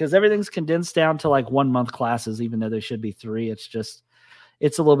deal because everything's condensed down to 1 month classes, even though they should be 3. It's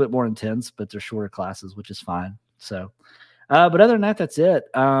a little bit more intense, but they're shorter classes, which is fine. So, but other than that, that's it.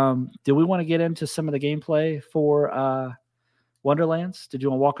 Do we want to get into some of the gameplay for Wonderlands? Did you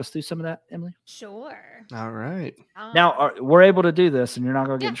want to walk us through some of that, Emily? Sure. All right. Now we're able to do this, and you're not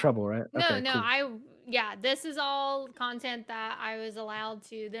going to get in trouble, right? No, okay, no. Cool. This is all content that I was allowed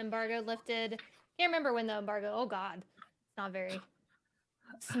to. The embargo lifted. Can't remember when the embargo. Oh God, it's not very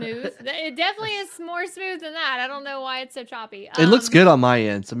smooth. It definitely is more smooth than that. I don't know why it's so choppy. It looks good on my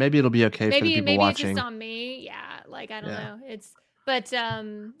end, so maybe it'll be okay for the people watching. Maybe it's just on me. Yeah, like I don't know. But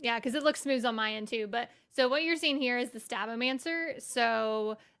yeah, because it looks smooth on my end too. But so what you're seeing here is the Stabomancer.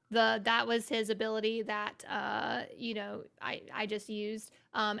 So that was his ability that I just used.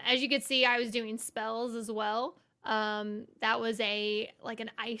 As you can see, I was doing spells as well. That was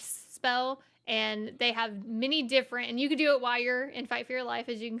an ice spell. And they have many different, and you can do it while you're in Fight for Your Life,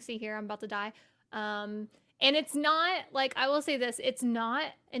 as you can see here. I'm about to die. And it's not, I will say this, it's not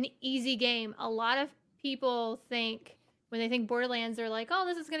an easy game. A lot of people think, when they think Borderlands, they're like, oh,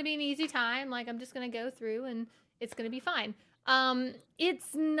 this is going to be an easy time. I'm just going to go through and it's going to be fine.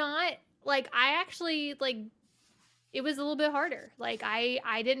 It's not, I actually, it was a little bit harder.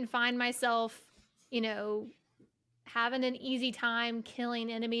 I didn't find myself, having an easy time killing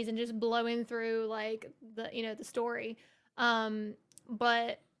enemies and just blowing through the story.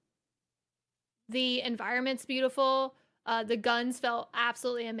 But the environment's beautiful. The guns felt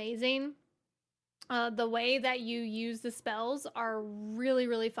absolutely amazing. The way that you use the spells are really,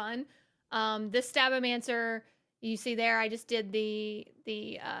 really fun. This Stabomancer you see there, I just did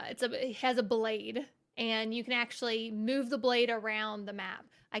it has a blade, and you can actually move the blade around the map.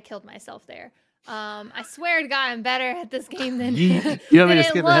 I killed myself there. I swear to God, I'm better at this game than you want me to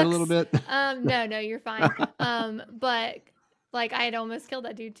skip ahead a little bit? No, you're fine. But I had almost killed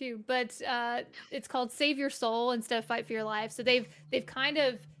that dude too. But it's called Save Your Soul instead of Fight for Your Life. So they've kind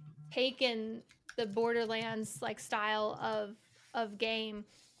of taken the Borderlands style of game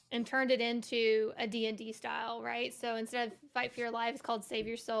and turned it into a D&D style, right? So instead of Fight for Your Life, it's called Save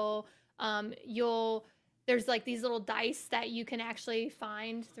Your Soul. There's these little dice that you can actually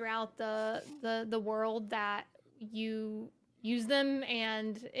find throughout the world that you use them,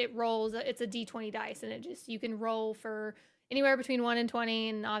 and it rolls. It's a D20 dice, and you can roll for anywhere between 1 and 20,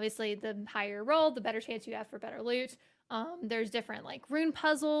 and obviously the higher you roll, the better chance you have for better loot. There's different rune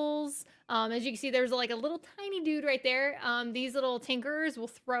puzzles. As you can see, there's a little tiny dude right there. These little tinkerers will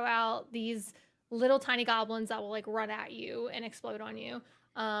throw out these little tiny goblins that will run at you and explode on you.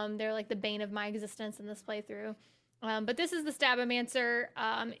 They're the bane of my existence in this playthrough. But this is the Stabomancer.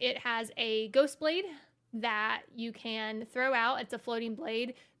 It has a ghost blade that you can throw out. It's a floating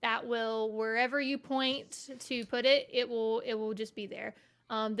blade that will, wherever you point to put it, it will just be there.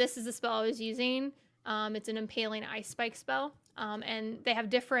 This is the spell I was using. It's an impaling ice spike spell. And they have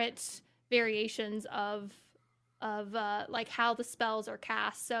different variations of how the spells are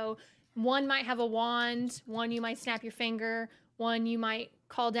cast. So one might have a wand, one you might snap your finger, one you might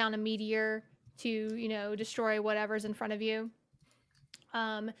call down a meteor to, destroy whatever's in front of you.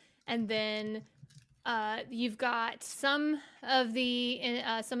 And then you've got some of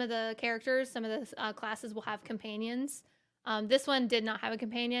the characters, some of the classes will have companions. This one did not have a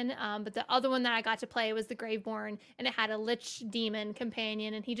companion, but the other one that I got to play was the Graveborn, and it had a Lich Demon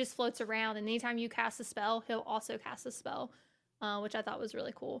companion, and he just floats around, and anytime you cast a spell, he'll also cast a spell, which I thought was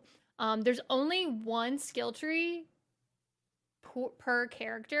really cool. There's only one skill tree per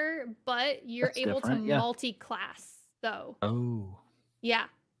character, but you're able to multi-class though. Oh. Yeah.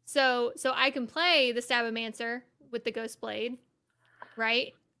 So I can play the Stabomancer with the Ghost Blade,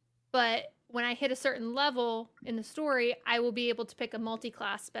 right? But when I hit a certain level in the story, I will be able to pick a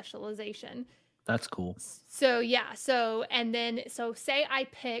multi-class specialization. That's cool. So yeah, so say I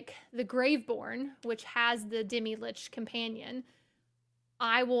pick the Graveborn, which has the Demi-Lich companion,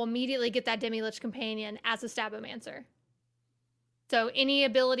 I will immediately get that Demi-Lich companion as a Stabomancer. So any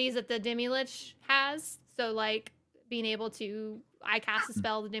abilities that the Demi-Lich has, so being able to, I cast a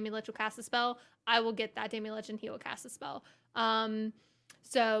spell, the Demi-Lich will cast a spell, I will get that Demi-Lich and he will cast a spell.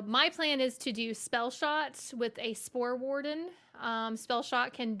 So my plan is to do Spell Shot with a Spore Warden. Spell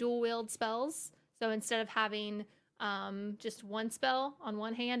Shot can dual wield spells. So instead of having just one spell on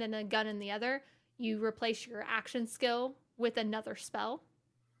one hand and a gun in the other, you replace your action skill with another spell.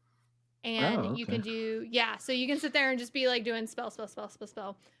 And you can do, so you can sit there and just be doing spell,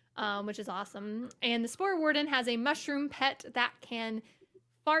 which is awesome. And the Spore Warden has a mushroom pet that can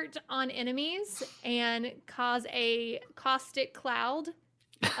fart on enemies and cause a caustic cloud.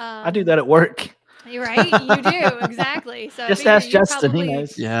 I do that at work. You're right, you do, exactly. So just ask Justin, he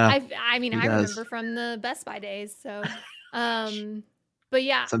knows. Yeah, I remember from the Best Buy days. So, but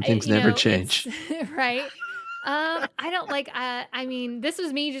yeah, some things never change, right? I don't this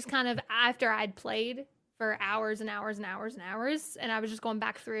was me just kind of after I'd played for hours and hours and hours and hours, and I was just going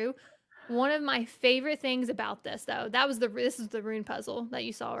back through. One of my favorite things about this, though, this is the rune puzzle that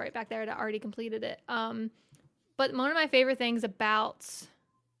you saw right back there that already completed it. But one of my favorite things about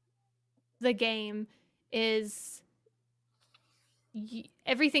the game is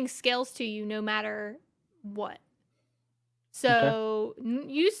everything scales to you no matter what. So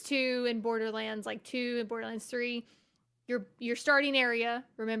used to in Borderlands like 2 and Borderlands 3, your starting area,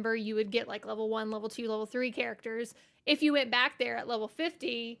 remember, you would get like level 1, level 2, level 3 characters. If you went back there at level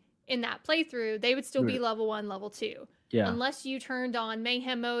 50 in that playthrough, they would still be level 1, level 2. Yeah. Unless you turned on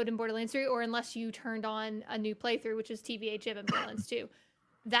Mayhem mode in Borderlands 3, or unless you turned on a new playthrough, which is TVHM in Borderlands 2.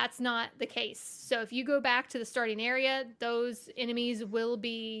 That's not the case. So if you go back to the starting area, those enemies will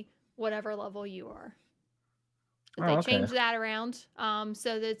be whatever level you are. But they changed that around.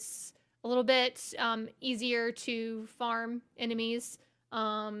 So that's a little bit easier to farm enemies.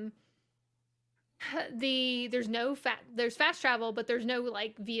 There's fast travel, but there's no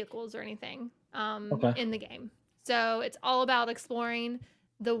like vehicles or anything in the game. So it's all about exploring.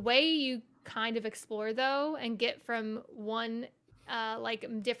 The way you kind of explore though and get from one like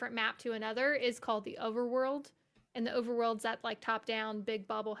different map to another is called the overworld, and the overworld's that like top down big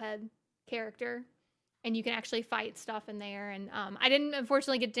bobblehead character, and you can actually fight stuff in there. And I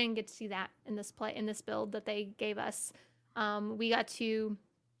unfortunately didn't get to see that in this build that they gave us. We got to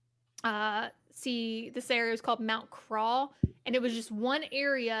see this area was called Mount Crawl, and it was just one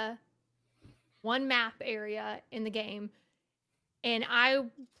map area in the game. And I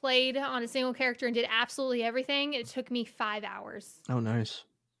played on a single character and did absolutely everything. It took me 5 hours. Oh, nice.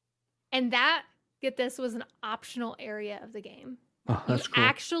 And that, get this, was an optional area of the game. Oh, that's cool.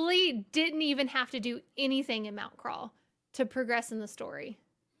 Actually didn't even have to do anything in Mount Crawl to progress in the story.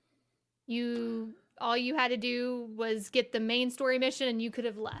 All you had to do was get the main story mission, and you could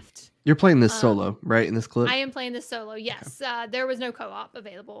have left. You're playing this solo, right, in this clip? I am playing this solo, yes. Okay. There was no co-op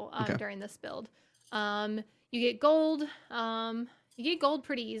available during this build. You get gold. You get gold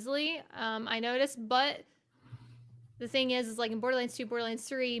pretty easily, I noticed. But the thing is like in Borderlands 2, Borderlands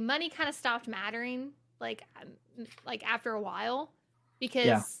 3, money kind of stopped mattering, like after a while,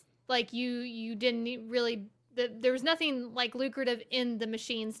 because like you didn't really. There was nothing like lucrative in the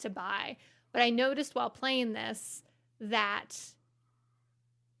machines to buy. But I noticed while playing this that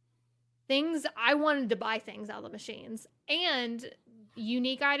I wanted to buy things out of the machines, and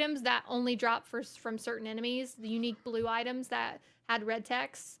unique items that only drop from certain enemies, the unique blue items that had red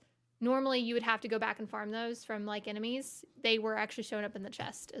text. Normally you would have to go back and farm those from like enemies. They were actually showing up in the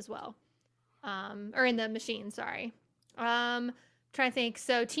chest as well. Or in the machine, sorry. Trying to think.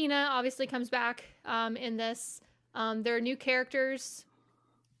 So Tina obviously comes back in this. There are new characters.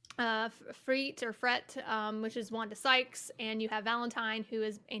 Fret, which is Wanda Sykes, and you have Valentine, who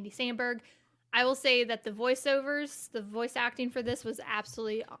is Andy Samberg. I will say that the voice acting for this was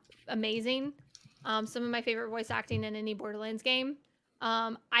absolutely amazing. Some of my favorite voice acting in any Borderlands game.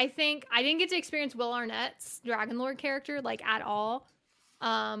 I think I didn't get to experience Will Arnett's Dragonlord character like at all.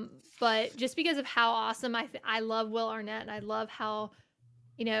 But just because of how awesome I love Will Arnett, and I love how,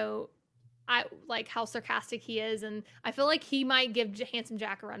 I like how sarcastic he is, and I feel like he might give Handsome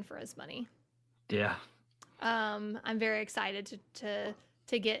Jack a run for his money. Yeah. I'm very excited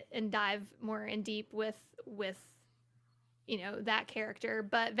to get and dive more in deep with that character.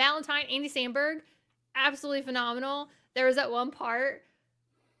 But Valentine, Andy Samberg, absolutely phenomenal. There was that one part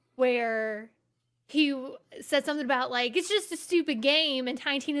where he said something about like, it's just a stupid game, and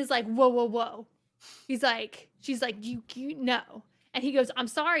Tiny Tina's like, whoa. She's like, you know. And he goes, I'm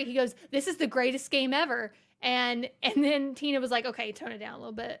sorry. He goes, this is the greatest game ever. And then Tina was like, okay, tone it down a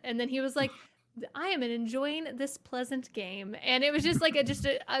little bit. And then he was like, I am enjoying this pleasant game. And it was just like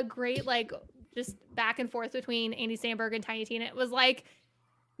a great, like, just back and forth between Andy Samberg and Tiny Tina. It was like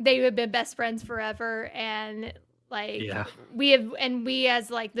they have been best friends forever. And like, we as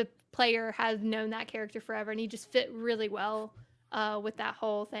like the player have known that character forever. And he just fit really well with that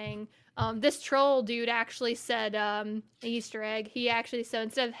whole thing. This troll dude actually said an Easter egg. He actually, so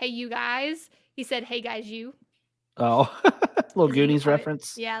instead of hey you guys, he said hey guys you. Oh, little Goonies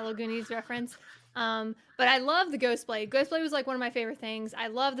reference. Yeah, little Goonies reference. But I love the Ghost Blade. Ghost Blade was like one of my favorite things. I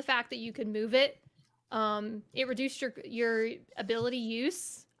love the fact that you could move it. It reduced your ability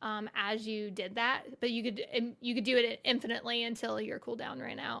use as you did that, but you could do it infinitely until your cooldown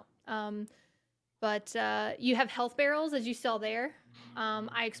ran out. But you have health barrels, as you saw there.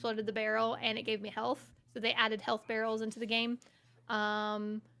 I exploded the barrel, and it gave me health. So they added health barrels into the game.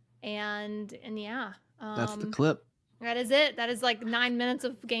 And yeah. That's the clip. That is it. That is like 9 minutes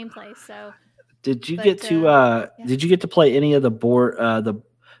of gameplay. So. Did you get to play any of the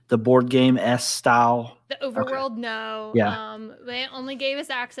board game S style? The overworld, okay. No. Yeah. They only gave us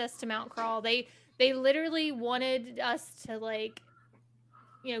access to Mount Crawl. They literally wanted us to like,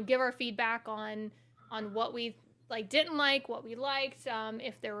 give our feedback on what we like didn't like, what we liked,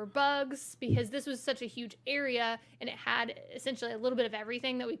 if there were bugs, because this was such a huge area and it had essentially a little bit of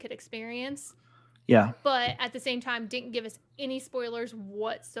everything that we could experience. Yeah. But at the same time, didn't give us any spoilers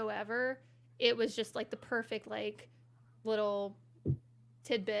whatsoever. It was just like the perfect like little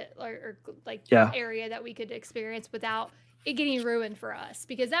tidbit or like area that we could experience without it getting ruined for us,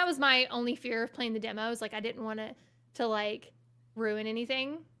 because that was my only fear of playing the demos. Like I didn't want it to like ruin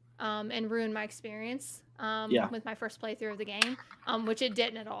anything and ruin my experience with my first playthrough of the game, which it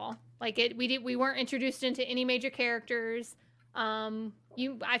didn't at all. Like we weren't introduced into any major characters.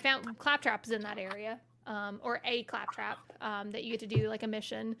 I found claptraps in that area, or a claptrap that you get to do like a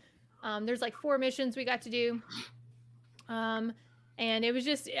mission. There's like 4 missions we got to do, and it was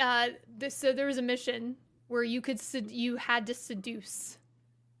just so there was a mission where you had to seduce.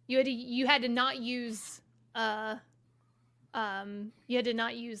 You had to not use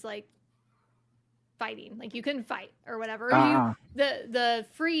like fighting. Like you couldn't fight or whatever. The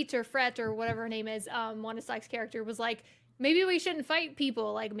Freet or Fret or whatever her name is, Wanda Sykes' character was like, maybe we shouldn't fight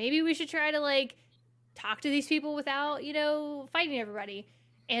people. Like maybe we should try to like talk to these people without, fighting everybody.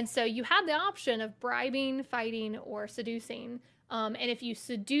 And so you had the option of bribing, fighting, or seducing. And if you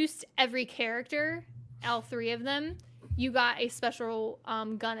seduced every character, all 3 of them, you got a special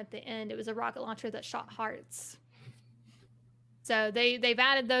gun at the end. It was a rocket launcher that shot hearts. So they've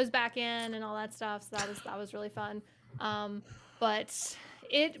added those back in and all that stuff. So that was really fun. But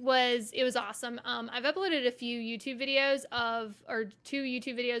it was awesome. I've uploaded a few YouTube videos 2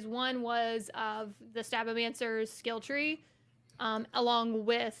 YouTube videos. One was of the Stabomancer's skill tree, along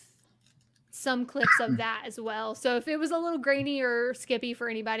with some clips of that as well. So if it was a little grainy or skippy for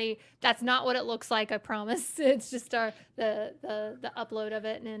anybody, that's not what it looks like, I promise. It's just the upload of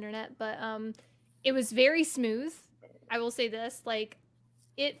it on the internet. But it was very smooth. I will say this, like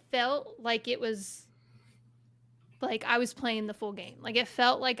it felt like it was like I was playing the full game. Like it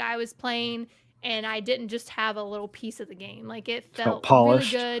felt like I was playing and I didn't just have a little piece of the game. Like it felt really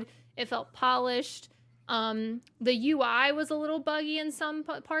good. It felt polished. The UI was a little buggy in some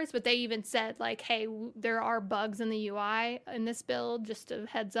parts, but they even said like, hey, there are bugs in the UI in this build, just a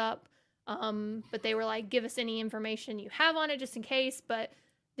heads up. But they were like, give us any information you have on it just in case. But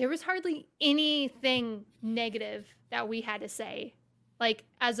there was hardly anything negative that we had to say, like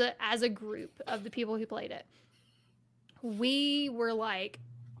as a group of the people who played it. We were like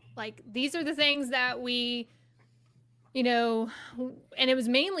these are the things that we, and it was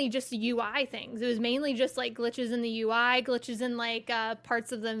mainly just UI things. It was mainly just like glitches in the UI, glitches in like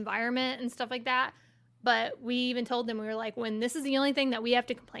parts of the environment and stuff like that. But we even told them, we were like, when this is the only thing that we have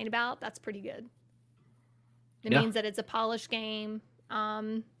to complain about, that's pretty good. It means that it's a polished game.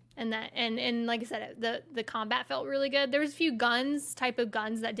 And like I said, the combat felt really good. There was a few type of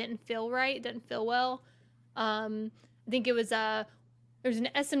guns that didn't feel right, didn't feel well. I think it was there was an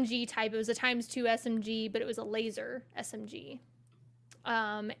SMG type. It was a ×2 SMG, but it was a laser SMG.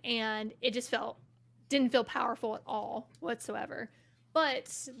 And it just didn't feel powerful at all whatsoever. But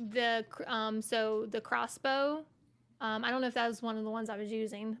the crossbow, I don't know if that was one of the ones I was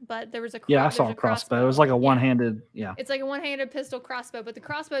using, but there was I saw a crossbow. It was like a one-handed, It's like a one-handed pistol crossbow, but the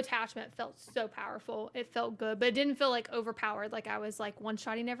crossbow attachment felt so powerful. It felt good, but it didn't feel like overpowered, like I was like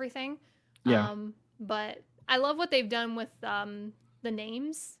one-shotting everything. Yeah. But I love what they've done with the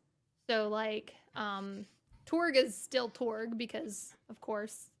names. So like Torg is still Torg because of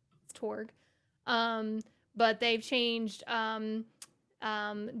course it's Torg. But they've changed Doll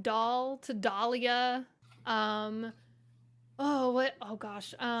to Dahlia. What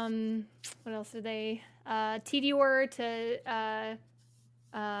else did they? Tedior to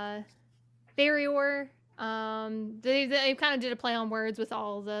Therior. They kind of did a play on words with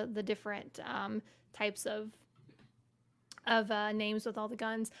all the different types of names with all the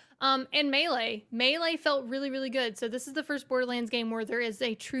guns. And melee felt really, really good. So this is the first Borderlands game where there is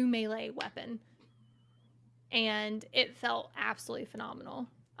a true melee weapon, and it felt absolutely phenomenal.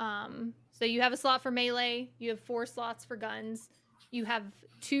 So you have a slot for melee, you have 4 slots for guns, you have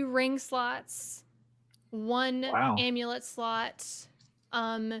 2 ring slots, 1 amulet slot,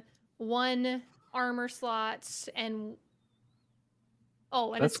 1 armor slot, and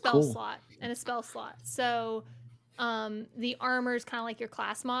a spell slot. And a spell slot. So the armor is kind of like your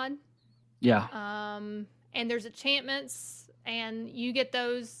class mod. Yeah. And there's enchantments, and you get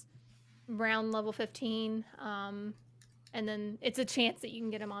those around level 15. And then it's a chance that you can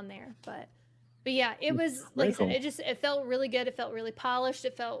get them on there. But yeah, it was, like I said, it felt really good. It felt really polished.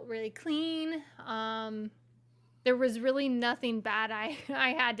 It felt really clean. There was really nothing bad I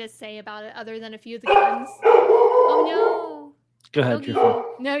had to say about it other than a few of the guns. Oh, no. Go ahead, you're fine.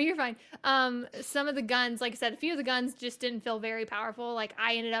 No, you're fine. Some of the guns, like I said, a few of the guns just didn't feel very powerful. Like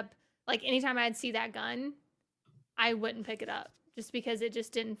I ended up, like anytime I'd see that gun, I wouldn't pick it up just because it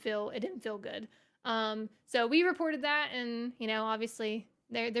just didn't feel good. So we reported that, and obviously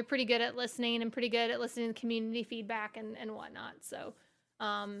they're pretty good at listening and pretty good at listening to community feedback and whatnot. So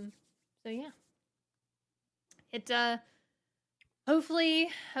yeah, it hopefully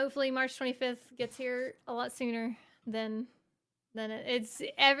March 25th gets here a lot sooner than it's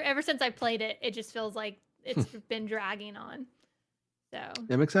ever since I played it. It just feels like it's been dragging on. So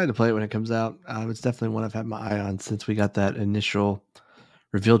I'm excited to play it when it comes out. It's definitely one I've had my eye on since we got that initial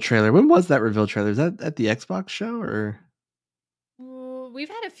reveal trailer. When was that reveal trailer? Is that at the Xbox show or? We've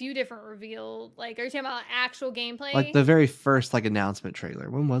had a few different reveal. Like, are you talking about actual gameplay? Like the very first announcement trailer.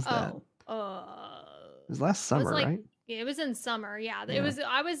 When was that? It was last summer, right? Yeah, it was in summer. Yeah, it was.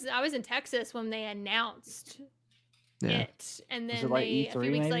 I was in Texas when they announced it, and then like a few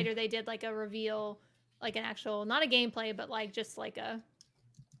weeks maybe? later they did like a reveal, like an actual, not a gameplay, but like just like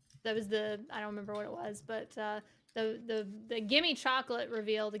that was I don't remember what it was, but the Gimme Chocolate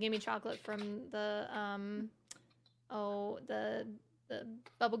reveal, the Gimme Chocolate from the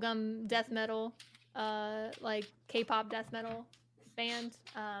bubblegum death metal, like K-pop death metal band.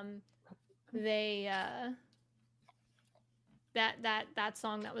 They that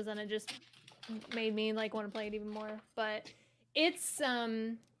song that was in it just made me like want to play it even more. But it's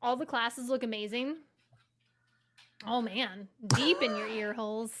all the classes look amazing. Oh man, deep in your ear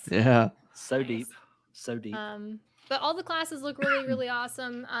holes. Yeah, so deep. But all the classes look really, really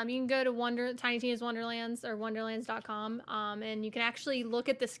awesome. You can go to Tiny Tina's Wonderlands or wonderlands.com, and you can actually look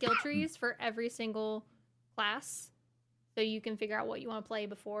at the skill trees for every single class, so you can figure out what you want to play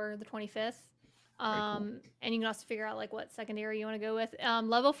before the 25th. Cool. And you can also figure out like what secondary you want to go with.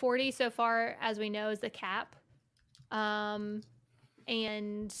 Level 40 so far, as we know, is the cap. And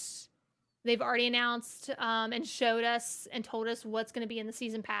they've already announced and showed us and told us what's going to be in the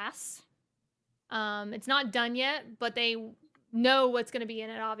season pass. It's not done yet, but they know what's going to be in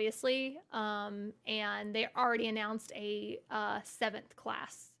it, obviously. And they already announced a 7th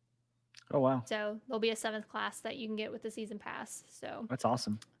class. Oh, wow. So there'll be a 7th class that you can get with the season pass. So that's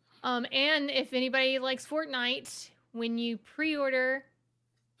awesome. And if anybody likes Fortnite, when you pre-order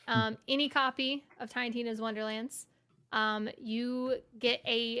any copy of Tiny Tina's Wonderlands, you get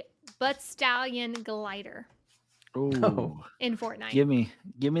a Butt Stallion glider. Ooh. In Fortnite. Give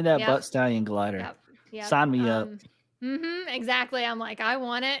me that Butt Stallion glider. Yep. Sign me up. Exactly. I'm like, I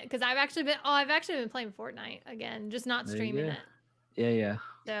want it because I've actually been playing Fortnite again, just not streaming it. Yeah.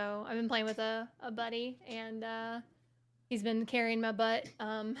 So I've been playing with a buddy, and he's been carrying my butt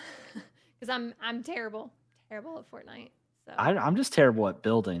because I'm terrible at Fortnite. So I'm just terrible at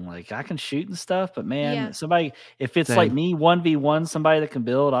building. Like I can shoot and stuff, but man, somebody, if it's like me 1v1, somebody that can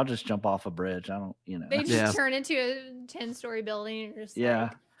build, I'll just jump off a bridge. I don't, They just turn into a 10-story building. And just yeah.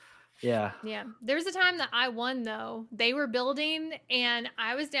 There was a time that I won though. They were building and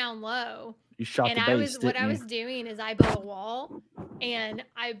I was down low. You shot the base. I was doing is I built a wall and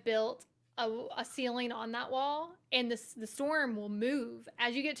I built a ceiling on that wall, and the storm will move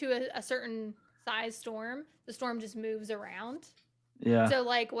as you get to a certain size storm. The storm just moves around. Yeah. So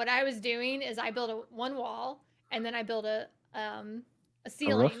like what I was doing is I built one wall, and then I built a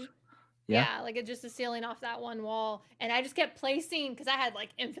ceiling. A roof? Yeah. Like just a ceiling off that one wall, and I just kept placing because I had like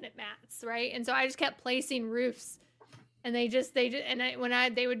infinite mats, right? And so I just kept placing roofs, and they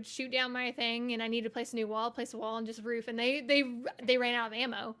would shoot down my thing, and I needed to place a wall, and just roof, and they ran out of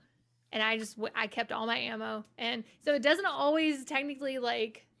ammo. And I kept all my ammo. And so it doesn't always technically,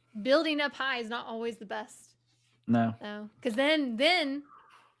 like, building up high is not always the best. No. So, because then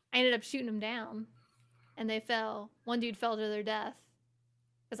I ended up shooting them down. And they fell. One dude fell to their death.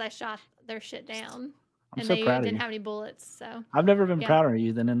 Because I shot their shit down. I'm so proud of you. And they didn't have any bullets, so. I've never been prouder of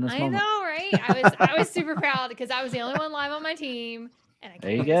you than in this moment. I know, right? I was super proud because I was the only one live on my team. And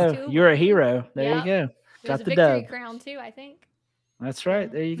there you go. You're a hero. There you go. Got the victory crown, too, I think. That's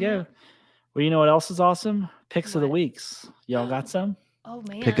right. There you go. Well, you know what else is awesome? Picks of the weeks. Y'all got some? Oh,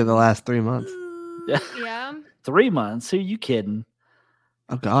 man. Pick of the last 3 months. Yeah. 3 months? Who are you kidding?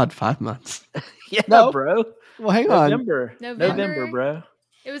 Oh, God, 5 months. Yeah, no. Bro. Well, hang on. November, bro.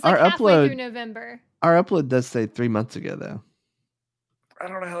 It was like halfway through November. Our upload does say 3 months ago, though. I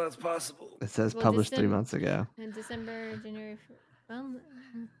don't know how that's possible. It says published 3 months ago. In December, January. Well,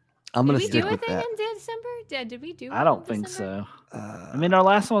 I'm going to stick with that. Did we do a thing in December? Did we do? I don't think so. I mean, our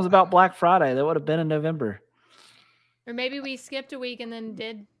last one was about Black Friday. That would have been in November. Or maybe we skipped a week and then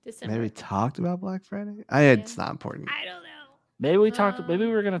did December. Maybe we talked about Black Friday. It's not important. I don't know. Maybe we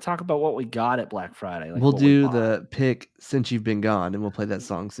were going to talk about what we got at Black Friday. We'll do the pick Since You've Been Gone, and we'll play that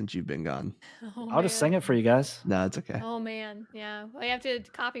song Since You've Been Gone. I'll just sing it for you guys. No, it's okay. Oh man, yeah. We have to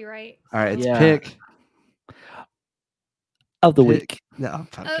copyright. All right, it's pick of the week. No,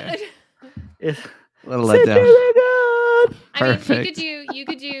 okay. What a letdown. I mean, you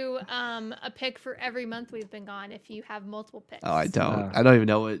could do a pick for every month we've been gone if you have multiple picks. Oh, I don't. I don't even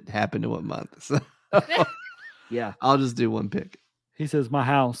know what happened to what month. So. Yeah, I'll just do one pick. He says, "My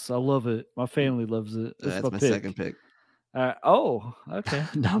house, I love it. My family loves it." That's my second pick. Oh, okay.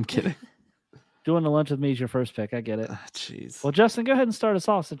 No, I'm kidding. Doing the lunch with me is your first pick. I get it. Jeez. Well, Justin, go ahead and start us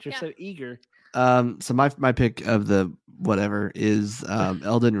off since you're so eager. So my pick of the whatever is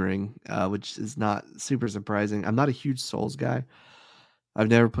Elden Ring, which is not super surprising. I'm not a huge Souls guy. I've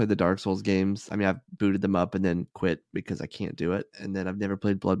never played the Dark Souls games. I mean, I've booted them up and then quit because I can't do it. And then I've never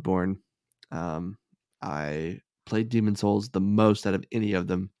played Bloodborne. I played Demon Souls the most out of any of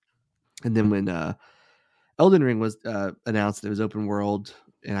them. And then when Elden Ring was announced, it was open world,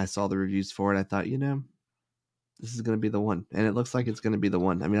 and I saw the reviews for it. I thought, this is going to be the one. And it looks like it's going to be the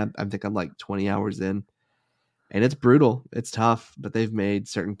one. I mean, I think I'm like 20 hours in, and it's brutal. It's tough, but they've made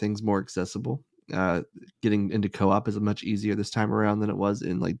certain things more accessible. Getting into co-op is much easier this time around than it was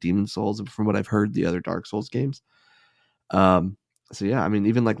in like Demon Souls, and from what I've heard, the other Dark Souls games. So yeah, I mean,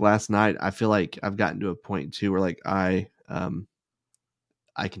 even like last night, I feel like I've gotten to a point too where like I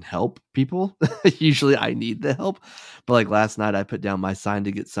can help people. Usually I need the help, but like last night I put down my sign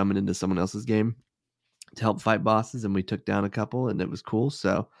to get summoned into someone else's game to help fight bosses, and we took down a couple, and it was cool.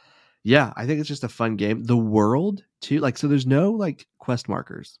 So yeah, I think it's just a fun game. The world too, like, so there's no like quest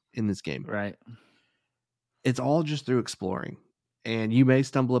markers in this game, right? It's all just through exploring, and you may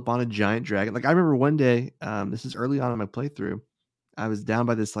stumble upon a giant dragon. Like I remember one day, this is early on in my playthrough, I was down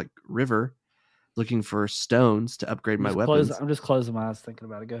by this like river looking for stones to upgrade my weapons. I'm just closing my eyes thinking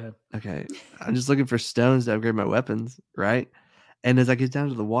about it. Go ahead. Okay. I'm just looking for stones to upgrade my weapons, right? And as I get down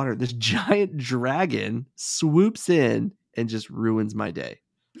to the water, this giant dragon swoops in and just ruins my day.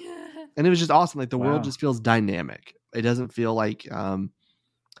 And it was just awesome. Like the world just feels dynamic. It doesn't feel like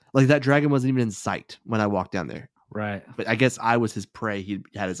that dragon wasn't even in sight when I walked down there. Right. But I guess I was his prey. He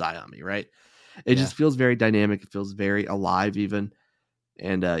had his eye on me, right? It just feels very dynamic. It feels very alive even.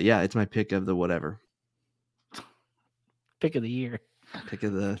 And it's my pick of the whatever. Pick of the year.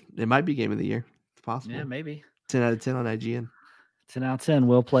 It might be game of the year. It's possible. Yeah, maybe. 10 out of 10 on IGN. 10 out of 10.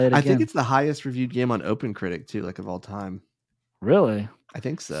 We'll play it again. I think it's the highest reviewed game on OpenCritic too, like of all time. Really? I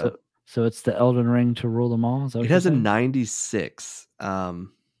think so. So it's the Elden Ring to rule them all? It has a 96,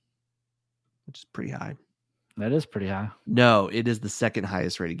 which is pretty high. That is pretty high. No, it is the second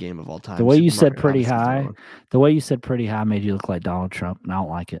highest rated game of all time. The way you said pretty high, made you look like Donald Trump, and I don't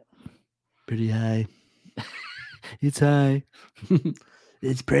like it. Pretty high. It's high.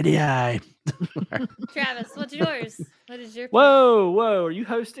 It's pretty high. Travis, what's yours? What is your pick? Whoa. Are you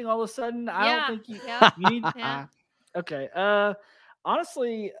hosting all of a sudden? I don't think you need... Yeah. Okay.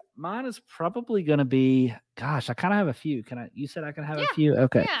 Honestly, mine is probably going to be... Gosh, I kind of have a few. You said I can have a few?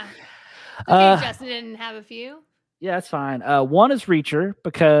 Okay. Yeah. Okay, Justin didn't have a few. Yeah, that's fine. One is Reacher,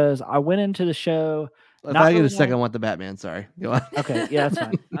 because I went into the show... If I get a second, I want the Batman. Sorry. Go on. Okay, yeah, that's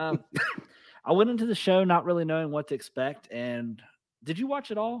fine. I went into the show not really knowing what to expect, and did you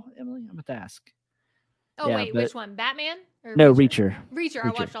watch it all, Emily? I'm going to ask. Oh, yeah, wait, which one? Batman? Or no, Reacher? Reacher. I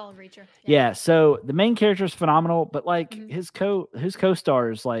watched all of Reacher. Yeah, so the main character is phenomenal, but like his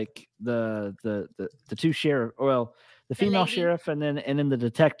co-stars, like the two sheriff, the female sheriff and then the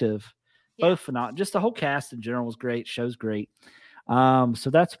detective, both phenomenal. Just the whole cast in general was great. Show's great. So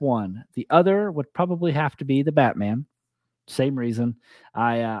that's one. The other would probably have to be the Batman. Same reason.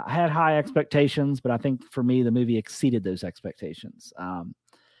 I had high expectations, but I think for me the movie exceeded those expectations.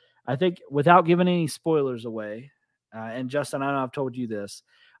 I think without giving any spoilers away, and Justin, I know I've told you this,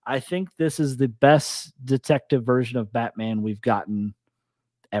 I think this is the best detective version of Batman we've gotten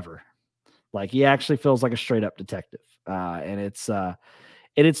ever. Like he actually feels like a straight up detective, and it's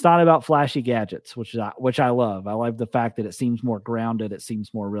not about flashy gadgets, which I love. I love the fact that it seems more grounded. It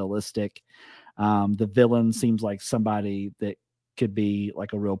seems more realistic. The villain seems like somebody that could be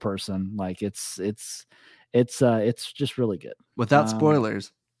like a real person. Like it's just really good. Without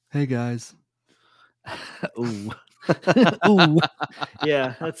spoilers. Hey guys. Ooh. Ooh.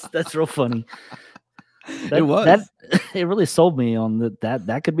 Yeah, that's real funny. It really sold me on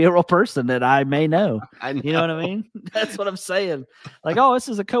that could be a real person that I may know. You know what I mean? That's what I'm saying. Like, oh, this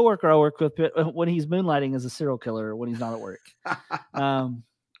is a coworker I work with when he's moonlighting as a serial killer when he's not at work.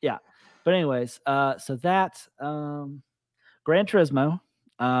 Yeah. But anyways, so that Gran Turismo,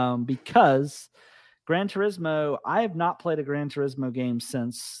 because Gran Turismo, I have not played a Gran Turismo game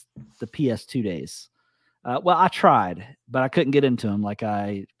since the PS2 days. Well, I tried, but I couldn't get into them like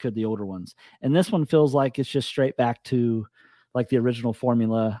I could the older ones. And this one feels like it's just straight back to like the original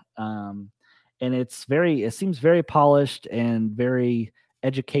formula. And it seems very polished and very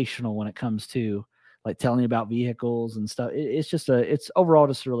educational when it comes to like telling you about vehicles and stuff. It's overall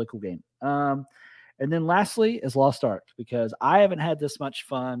just a really cool game. And then lastly is Lost Ark, because I haven't had this much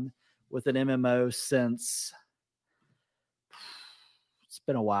fun with an MMO since it's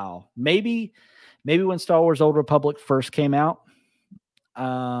been a while. Maybe when Star Wars Old Republic first came out,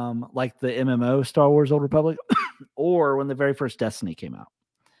 like the MMO Star Wars Old Republic, or when the very first Destiny came out.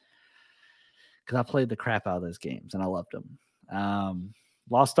 Because I played the crap out of those games and I loved them.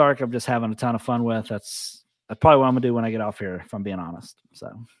 Lost Ark, I'm just having a ton of fun with. That's probably what I'm gonna do when I get off here, if I'm being honest. So,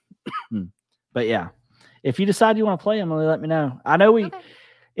 but yeah, if you decide you want to play them, let me know. I know Okay.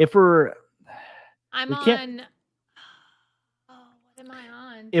 I'm on. Oh, what am I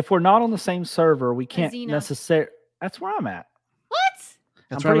on? If we're not on the same server, we can't Xena. necessarily. That's where I'm at. What?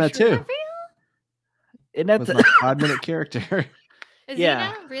 That's where I'm at Is that too. real? Isn't that With my 5-minute character.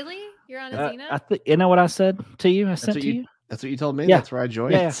 Yeah. Xena? Really? You're on Xena? I think you know what I said to you. I sent to you. That's what you told me. Yeah. That's where I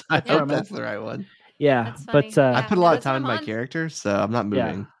joined. Yeah. So I Yeah. hope that's the right one. Yeah, That's but funny. I put a lot of that's time what in I'm my on. character, so I'm not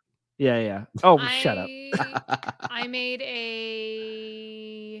moving. Yeah. Oh, shut up. I made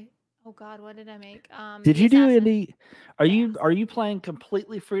a. Oh God, what did I make? Did the you do Assassin. any? Are you playing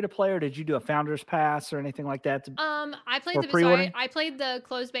completely free to play, or did you do a founder's pass or anything like that? I played for the pre-ordering? I played the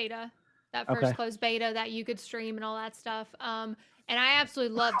closed beta, that first Okay. closed beta that you could stream and all that stuff. And I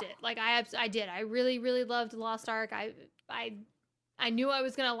absolutely loved it. Like I did. I really, really loved Lost Ark. I knew I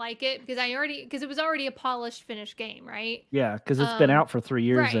was gonna like it because it was already a polished, finished game, right? Yeah, because it's been out for 3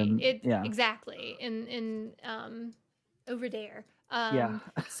 years, Right. and Exactly. In over there. Yeah.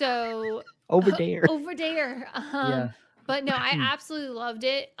 So over there. over there. Yeah. But no, I absolutely loved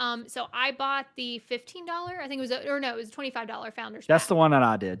it. So I bought the $15. I think it was, it was a $25 founder's That's pack. the one that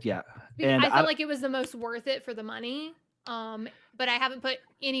I did. Yeah, and I felt like it was the most worth it for the money. But I haven't put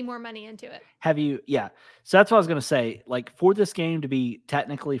any more money into it. Have you? Yeah. So that's what I was gonna say. Like, for this game to be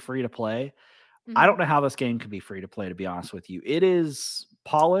technically free to play, I don't know how this game could be free to play, to be honest with you. It is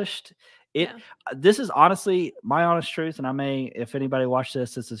polished. This is honestly my honest truth, and I may, if anybody watched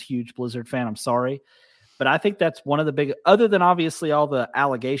this is a huge Blizzard fan, I'm sorry. But I think that's one of the big, other than obviously all the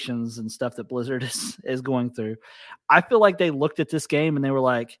allegations and stuff that Blizzard is going through, I feel like they looked at this game and they were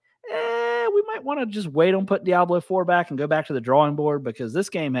like, we might want to just wait on putting Diablo 4 back and go back to the drawing board, because this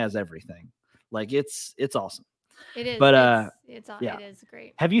game has everything. Like, it's awesome. It is. But it is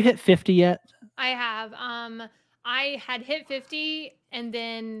great. Have you hit 50 yet? I have. I had hit 50 and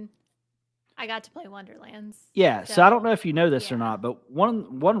then I got to play Wonderlands. Yeah. So I don't know if you know this or not, but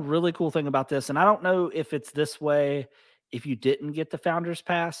one really cool thing about this, and I don't know if it's this way if you didn't get the Founder's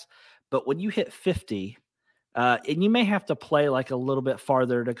Pass, but when you hit 50, and you may have to play like a little bit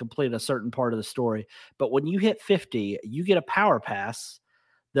farther to complete a certain part of the story, but when you hit 50, you get a power pass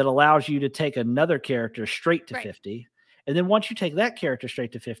that allows you to take another character straight to 50. And then once you take that character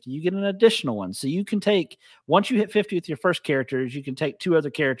straight to 50, you get an additional one. So you can take, once you hit 50 with your first characters, you can take 2 other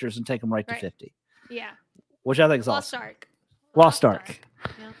characters and take them right to 50. Yeah. Which I think is Lost awesome. Ark. Lost Ark.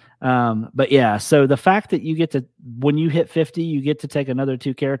 Yeah. But yeah, so the fact that you get to, when you hit 50, you get to take another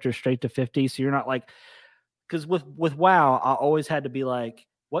 2 characters straight to 50. So you're not like, because with WoW, I always had to be like,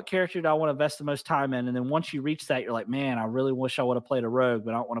 what character do I want to invest the most time in? And then once you reach that, you're like, man, I really wish I would have played a rogue,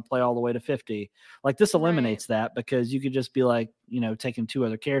 but I don't want to play all the way to 50. Like, this eliminates that, because you could just be like, taking 2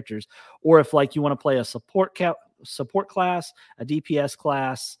 other characters. Or if like you want to play a support class, a DPS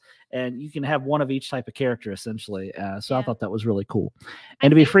class, and you can have one of each type of character essentially. So I thought that was really cool.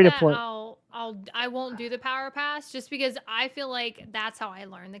 And to be free to play. I won't do the power pass just because I feel like that's how I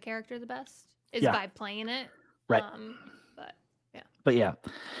learn the character the best is by playing it. Right. But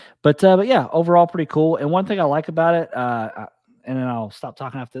yeah, overall pretty cool. And one thing I like about it, and then I'll stop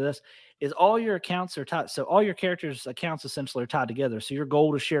talking after this, is all your accounts are tied. So all your characters' accounts essentially are tied together. So your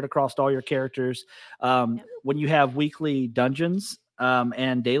gold is shared across all your characters. When you have weekly dungeons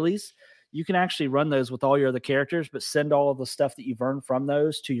and dailies, you can actually run those with all your other characters, but send all of the stuff that you've earned from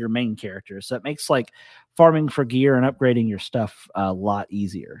those to your main characters. So it makes like farming for gear and upgrading your stuff a lot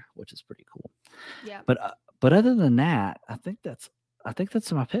easier, which is pretty cool. Yeah. But other than that, I think that's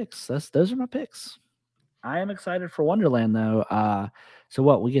my picks. Those are my picks. I am excited for Wonderland though. So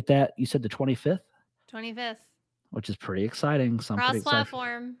what, we get that? You said the 25th? 25th. Which is pretty exciting. So I'm pretty excited.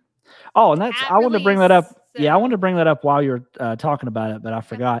 Cross-platform. Oh, and I wanted to bring that up. So. Yeah, I wanted to bring that up while you're talking about it, but I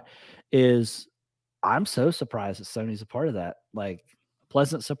forgot. I'm so surprised that Sony's a part of that. Like,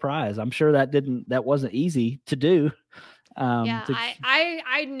 pleasant surprise. I'm sure that wasn't easy to do.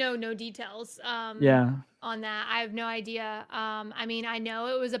 I know no details. Yeah. On that, I have no idea. I mean, I know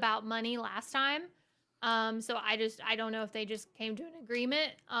it was about money last time. So I don't know if they just came to an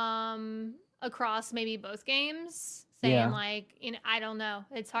agreement across maybe both games, saying like, I don't know.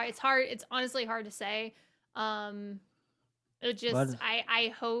 It's hard. It's honestly hard to say. It just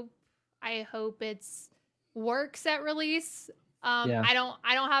I hope it's works at release. I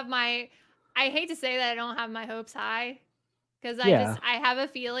don't have my. I hate to say that I don't have my hopes high. Because I have a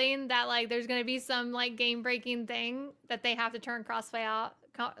feeling that like there's gonna be some like game breaking thing that they have to turn Crossplay out,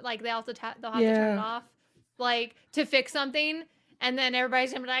 like they'll have to turn it off, like to fix something, and then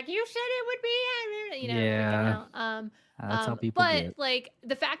everybody's gonna be like, "You said it would be," That's how people do it. But like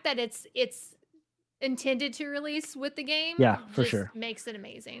the fact that it's intended to release with the game, for sure, makes it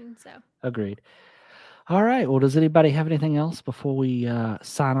amazing. So agreed. All right. Well, does anybody have anything else before we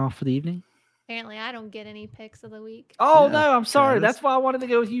sign off for the evening? Apparently, I don't get any picks of the week. Oh, no, I'm sorry. That's why I wanted to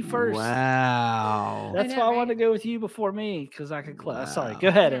go with you first. Wow. That's why I wanted to go with you before me, because I could Sorry. Go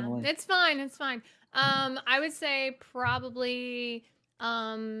ahead, Emily. It's fine. I would say probably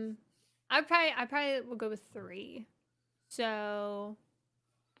I probably will go with 3. So,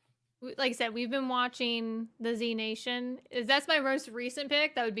 like I said, we've been watching the Z Nation. That's my most recent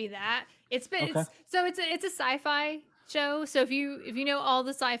pick. That would be that. It's a sci-fi show. So if you know all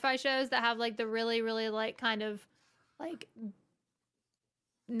the sci-fi shows that have like the really, really like kind of like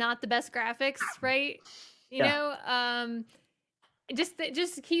not the best graphics, right? You know,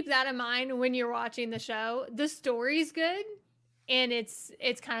 just keep that in mind when you're watching the show. The story's good, and it's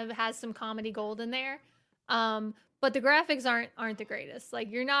kind of has some comedy gold in there. But the graphics aren't the greatest.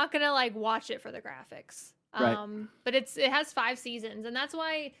 Like you're not gonna like watch it for the graphics. Right. But it has 5 seasons, and that's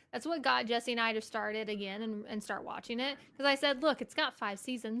what got Jesse and I to start it again and start watching it, because I said, look, it's got 5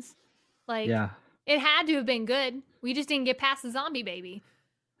 seasons, like it had to have been good. We just didn't get past the zombie baby.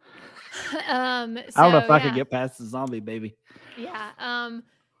 I don't know if I could get past the zombie baby. Yeah.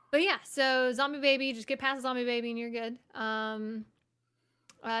 But yeah, so zombie baby, just get past the zombie baby and you're good.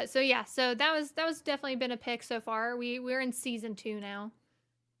 So that was definitely been a pick so far. We're in season 2 now.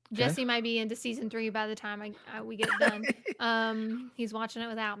 Okay. Jesse might be into season 3 by the time we get it done. He's watching it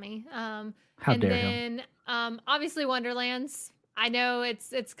without me. How dare him. Obviously Wonderlands. I know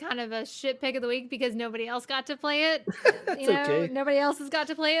it's kind of a shit pick of the week because nobody else got to play it. Okay. Nobody else has got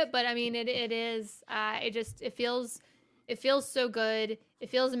to play it, but I mean it is. It feels so good. It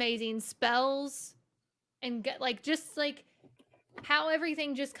feels amazing. Spells and just like how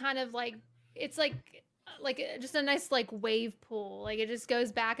everything just kind of like it's like just a nice like wave pool. Like it just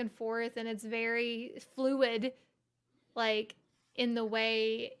goes back and forth, and it's very fluid, like in the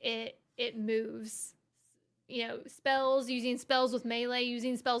way it moves. You know, using spells with melee,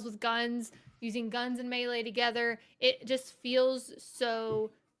 using spells with guns, using guns and melee together. It just feels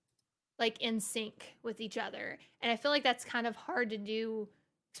so like in sync with each other. And I feel like that's kind of hard to do,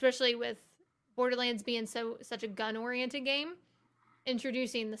 especially with Borderlands being such a gun-oriented game.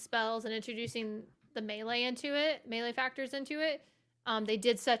 Introducing the spells and introducing the melee factors into it. They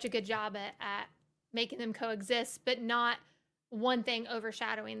did such a good job at making them coexist, but not one thing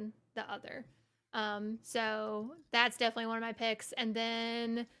overshadowing the other. So that's definitely one of my picks. And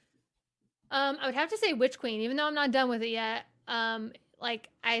then I would have to say Witch Queen, even though I'm not done with it yet.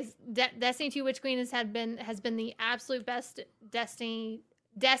 Destiny 2 Witch Queen has been the absolute best Destiny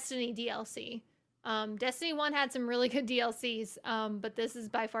DLC. Destiny 1 had some really good DLCs, but this is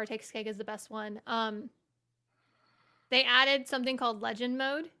by far takes cake as the best one. They added something called Legend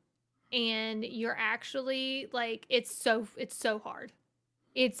Mode, and you're actually like it's so hard.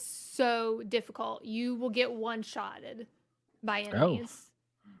 It's so difficult. You will get one-shotted by enemies.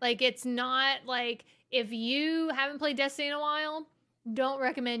 Like it's not like if you haven't played Destiny in a while, don't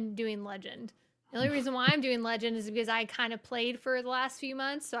recommend doing Legend. The only reason why I'm doing Legend is because I kind of played for the last few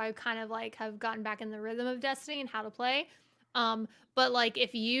months, so I kind of like have gotten back in the rhythm of Destiny and how to play. But like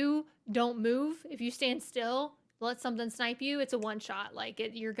if you don't move, if you stand still, let something snipe you, it's a one shot. Like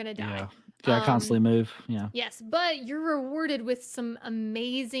you're gonna die. Yeah. Gotta constantly move. Yeah. Yes, but you're rewarded with some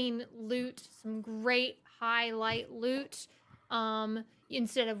amazing loot, some great highlight loot.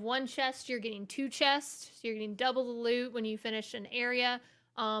 Instead of one chest, you're getting 2 chests. So you're getting double the loot when you finish an area.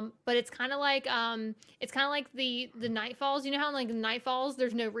 But it's kind of like the Nightfalls. You know how like the Nightfalls,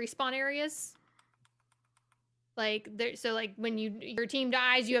 there's no respawn areas. Like so like when your team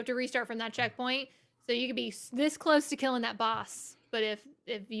dies, you have to restart from that checkpoint. So you could be this close to killing that boss, but if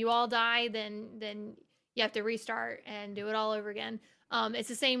you all die, then you have to restart and do it all over again. It's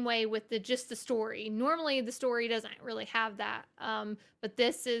the same way with just the story. Normally the story doesn't really have that. But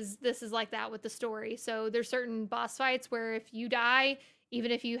this is like that with the story. So there's certain boss fights where if you die,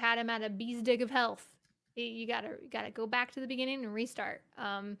 even if you had him at a bee's dig of health, you gotta go back to the beginning and restart.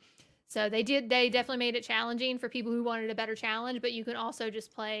 So they definitely made it challenging for people who wanted a better challenge, but you can also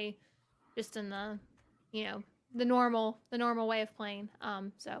just play just in the, the normal way of playing.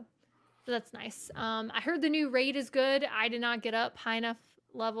 So that's nice. I heard the new raid is good. I did not get up high enough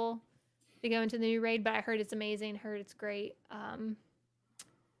level to go into the new raid, but I heard it's amazing. Heard it's great.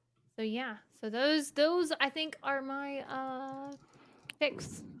 So yeah. So those I think are my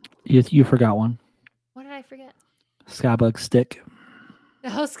picks. You forgot one. What did I forget? Skybug stick.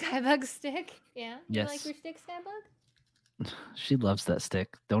 Oh, Skybug stick. Yeah. Yes. You like your stick, Skybug? She loves that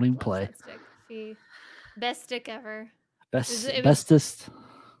stick. Don't even play. Best stick ever. Bestest.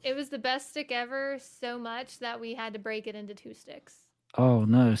 It was the best stick ever, so much that we had to break it into 2 sticks. Oh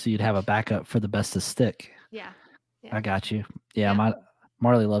no! So you'd have a backup for the bestest stick. Yeah. I got you. Yeah.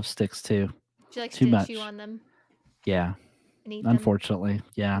 Marley loves sticks too. She likes too to much. chew on them. Yeah. And eat Unfortunately. them.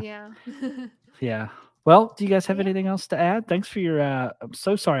 Yeah. Yeah. Yeah. Well, do you guys have anything else to add? Thanks for your. I'm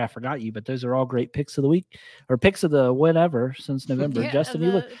so sorry I forgot you, but those are all great picks of the week or picks of the whatever since November. Justin,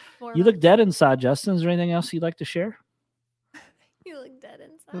 you look dead inside. Justin, is there anything else you'd like to share? You look dead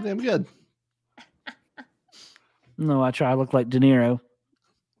inside. I think I'm good. No, I try. I look like De Niro.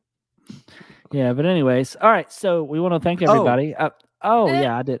 Yeah, but anyways, all right. So we want to thank everybody. Yeah,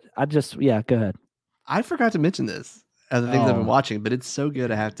 I did. Go ahead. I forgot to mention this. Other things I've been watching, but it's so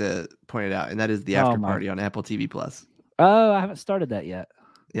good I have to point it out, and that is the After Party on Apple TV Plus. Oh, I haven't started that yet.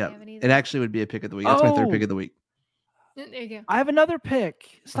 Yeah, it actually would be a pick of the week. That's my third pick of the week. There you go. I have another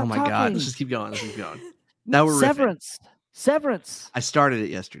pick. Stop talking. God, let's just keep going. Now we're Severance. I started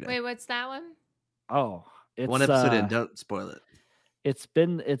it yesterday. Wait, what's that one? Oh, it's one episode in. Don't spoil it. It's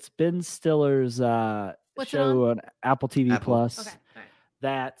Ben Stiller's show on Apple TV Plus. Okay. All right.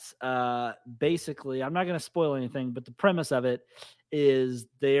 That's basically, I'm not going to spoil anything, but the premise of it is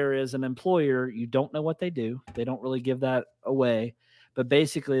there is an employer. You don't know what they do. They don't really give that away. But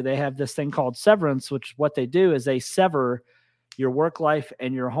basically, they have this thing called severance, which what they do is they sever your work life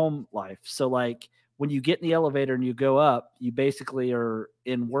and your home life. So like when you get in the elevator and you go up, you basically are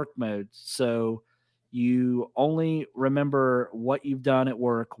in work mode. So you only remember what you've done at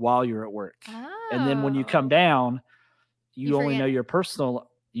work while you're at work. Oh. And then when you come down, you only know your personal.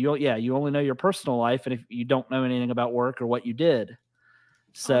 You only know your personal life, and if you don't know anything about work or what you did,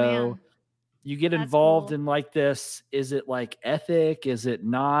 so you get involved in like this. Is it like ethic? Is it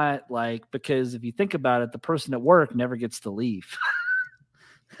not? Like, because if you think about it, the person at work never gets to leave.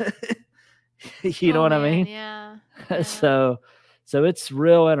 You know what I mean? Yeah. So it's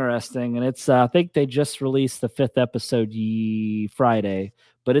real interesting, and it's I think they just released the 5th episode Friday,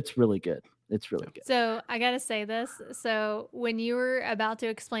 but it's really good. It's really good. So I got to say this. So when you were about to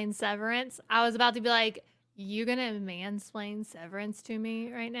explain Severance, I was about to be like, you going to mansplain Severance to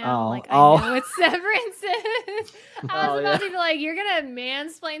me right now? I know what Severance is. I was about to be like, you're going to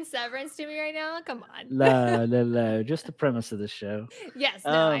mansplain Severance to me right now? Come on. No. Just the premise of the show. Yes.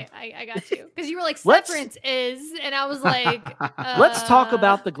 No, I got you. Because you were like, Severance is. And I was like. Let's talk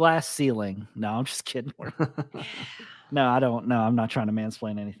about the glass ceiling. No, I'm just kidding. No, I don't. No, I'm not trying to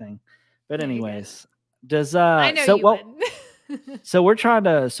mansplain anything. But anyways, I know you would. So we're trying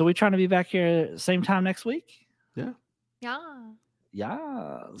to be back here same time next week? Yeah. You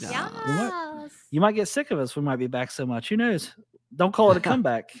might get sick of us. We might be back so much. Who knows? Don't call it a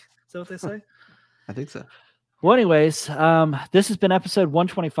comeback. Is that what they say? I think so. Well, anyways, this has been episode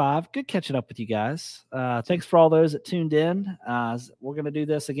 125. Good catching up with you guys. Thanks for all those that tuned in. We're going to do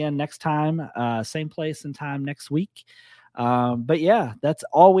this again next time, same place and time next week. But yeah, that's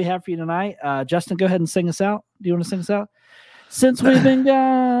all we have for you tonight. Justin, go ahead and sing us out. Do you want to sing us out? Since we've been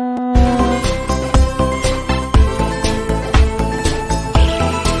gone.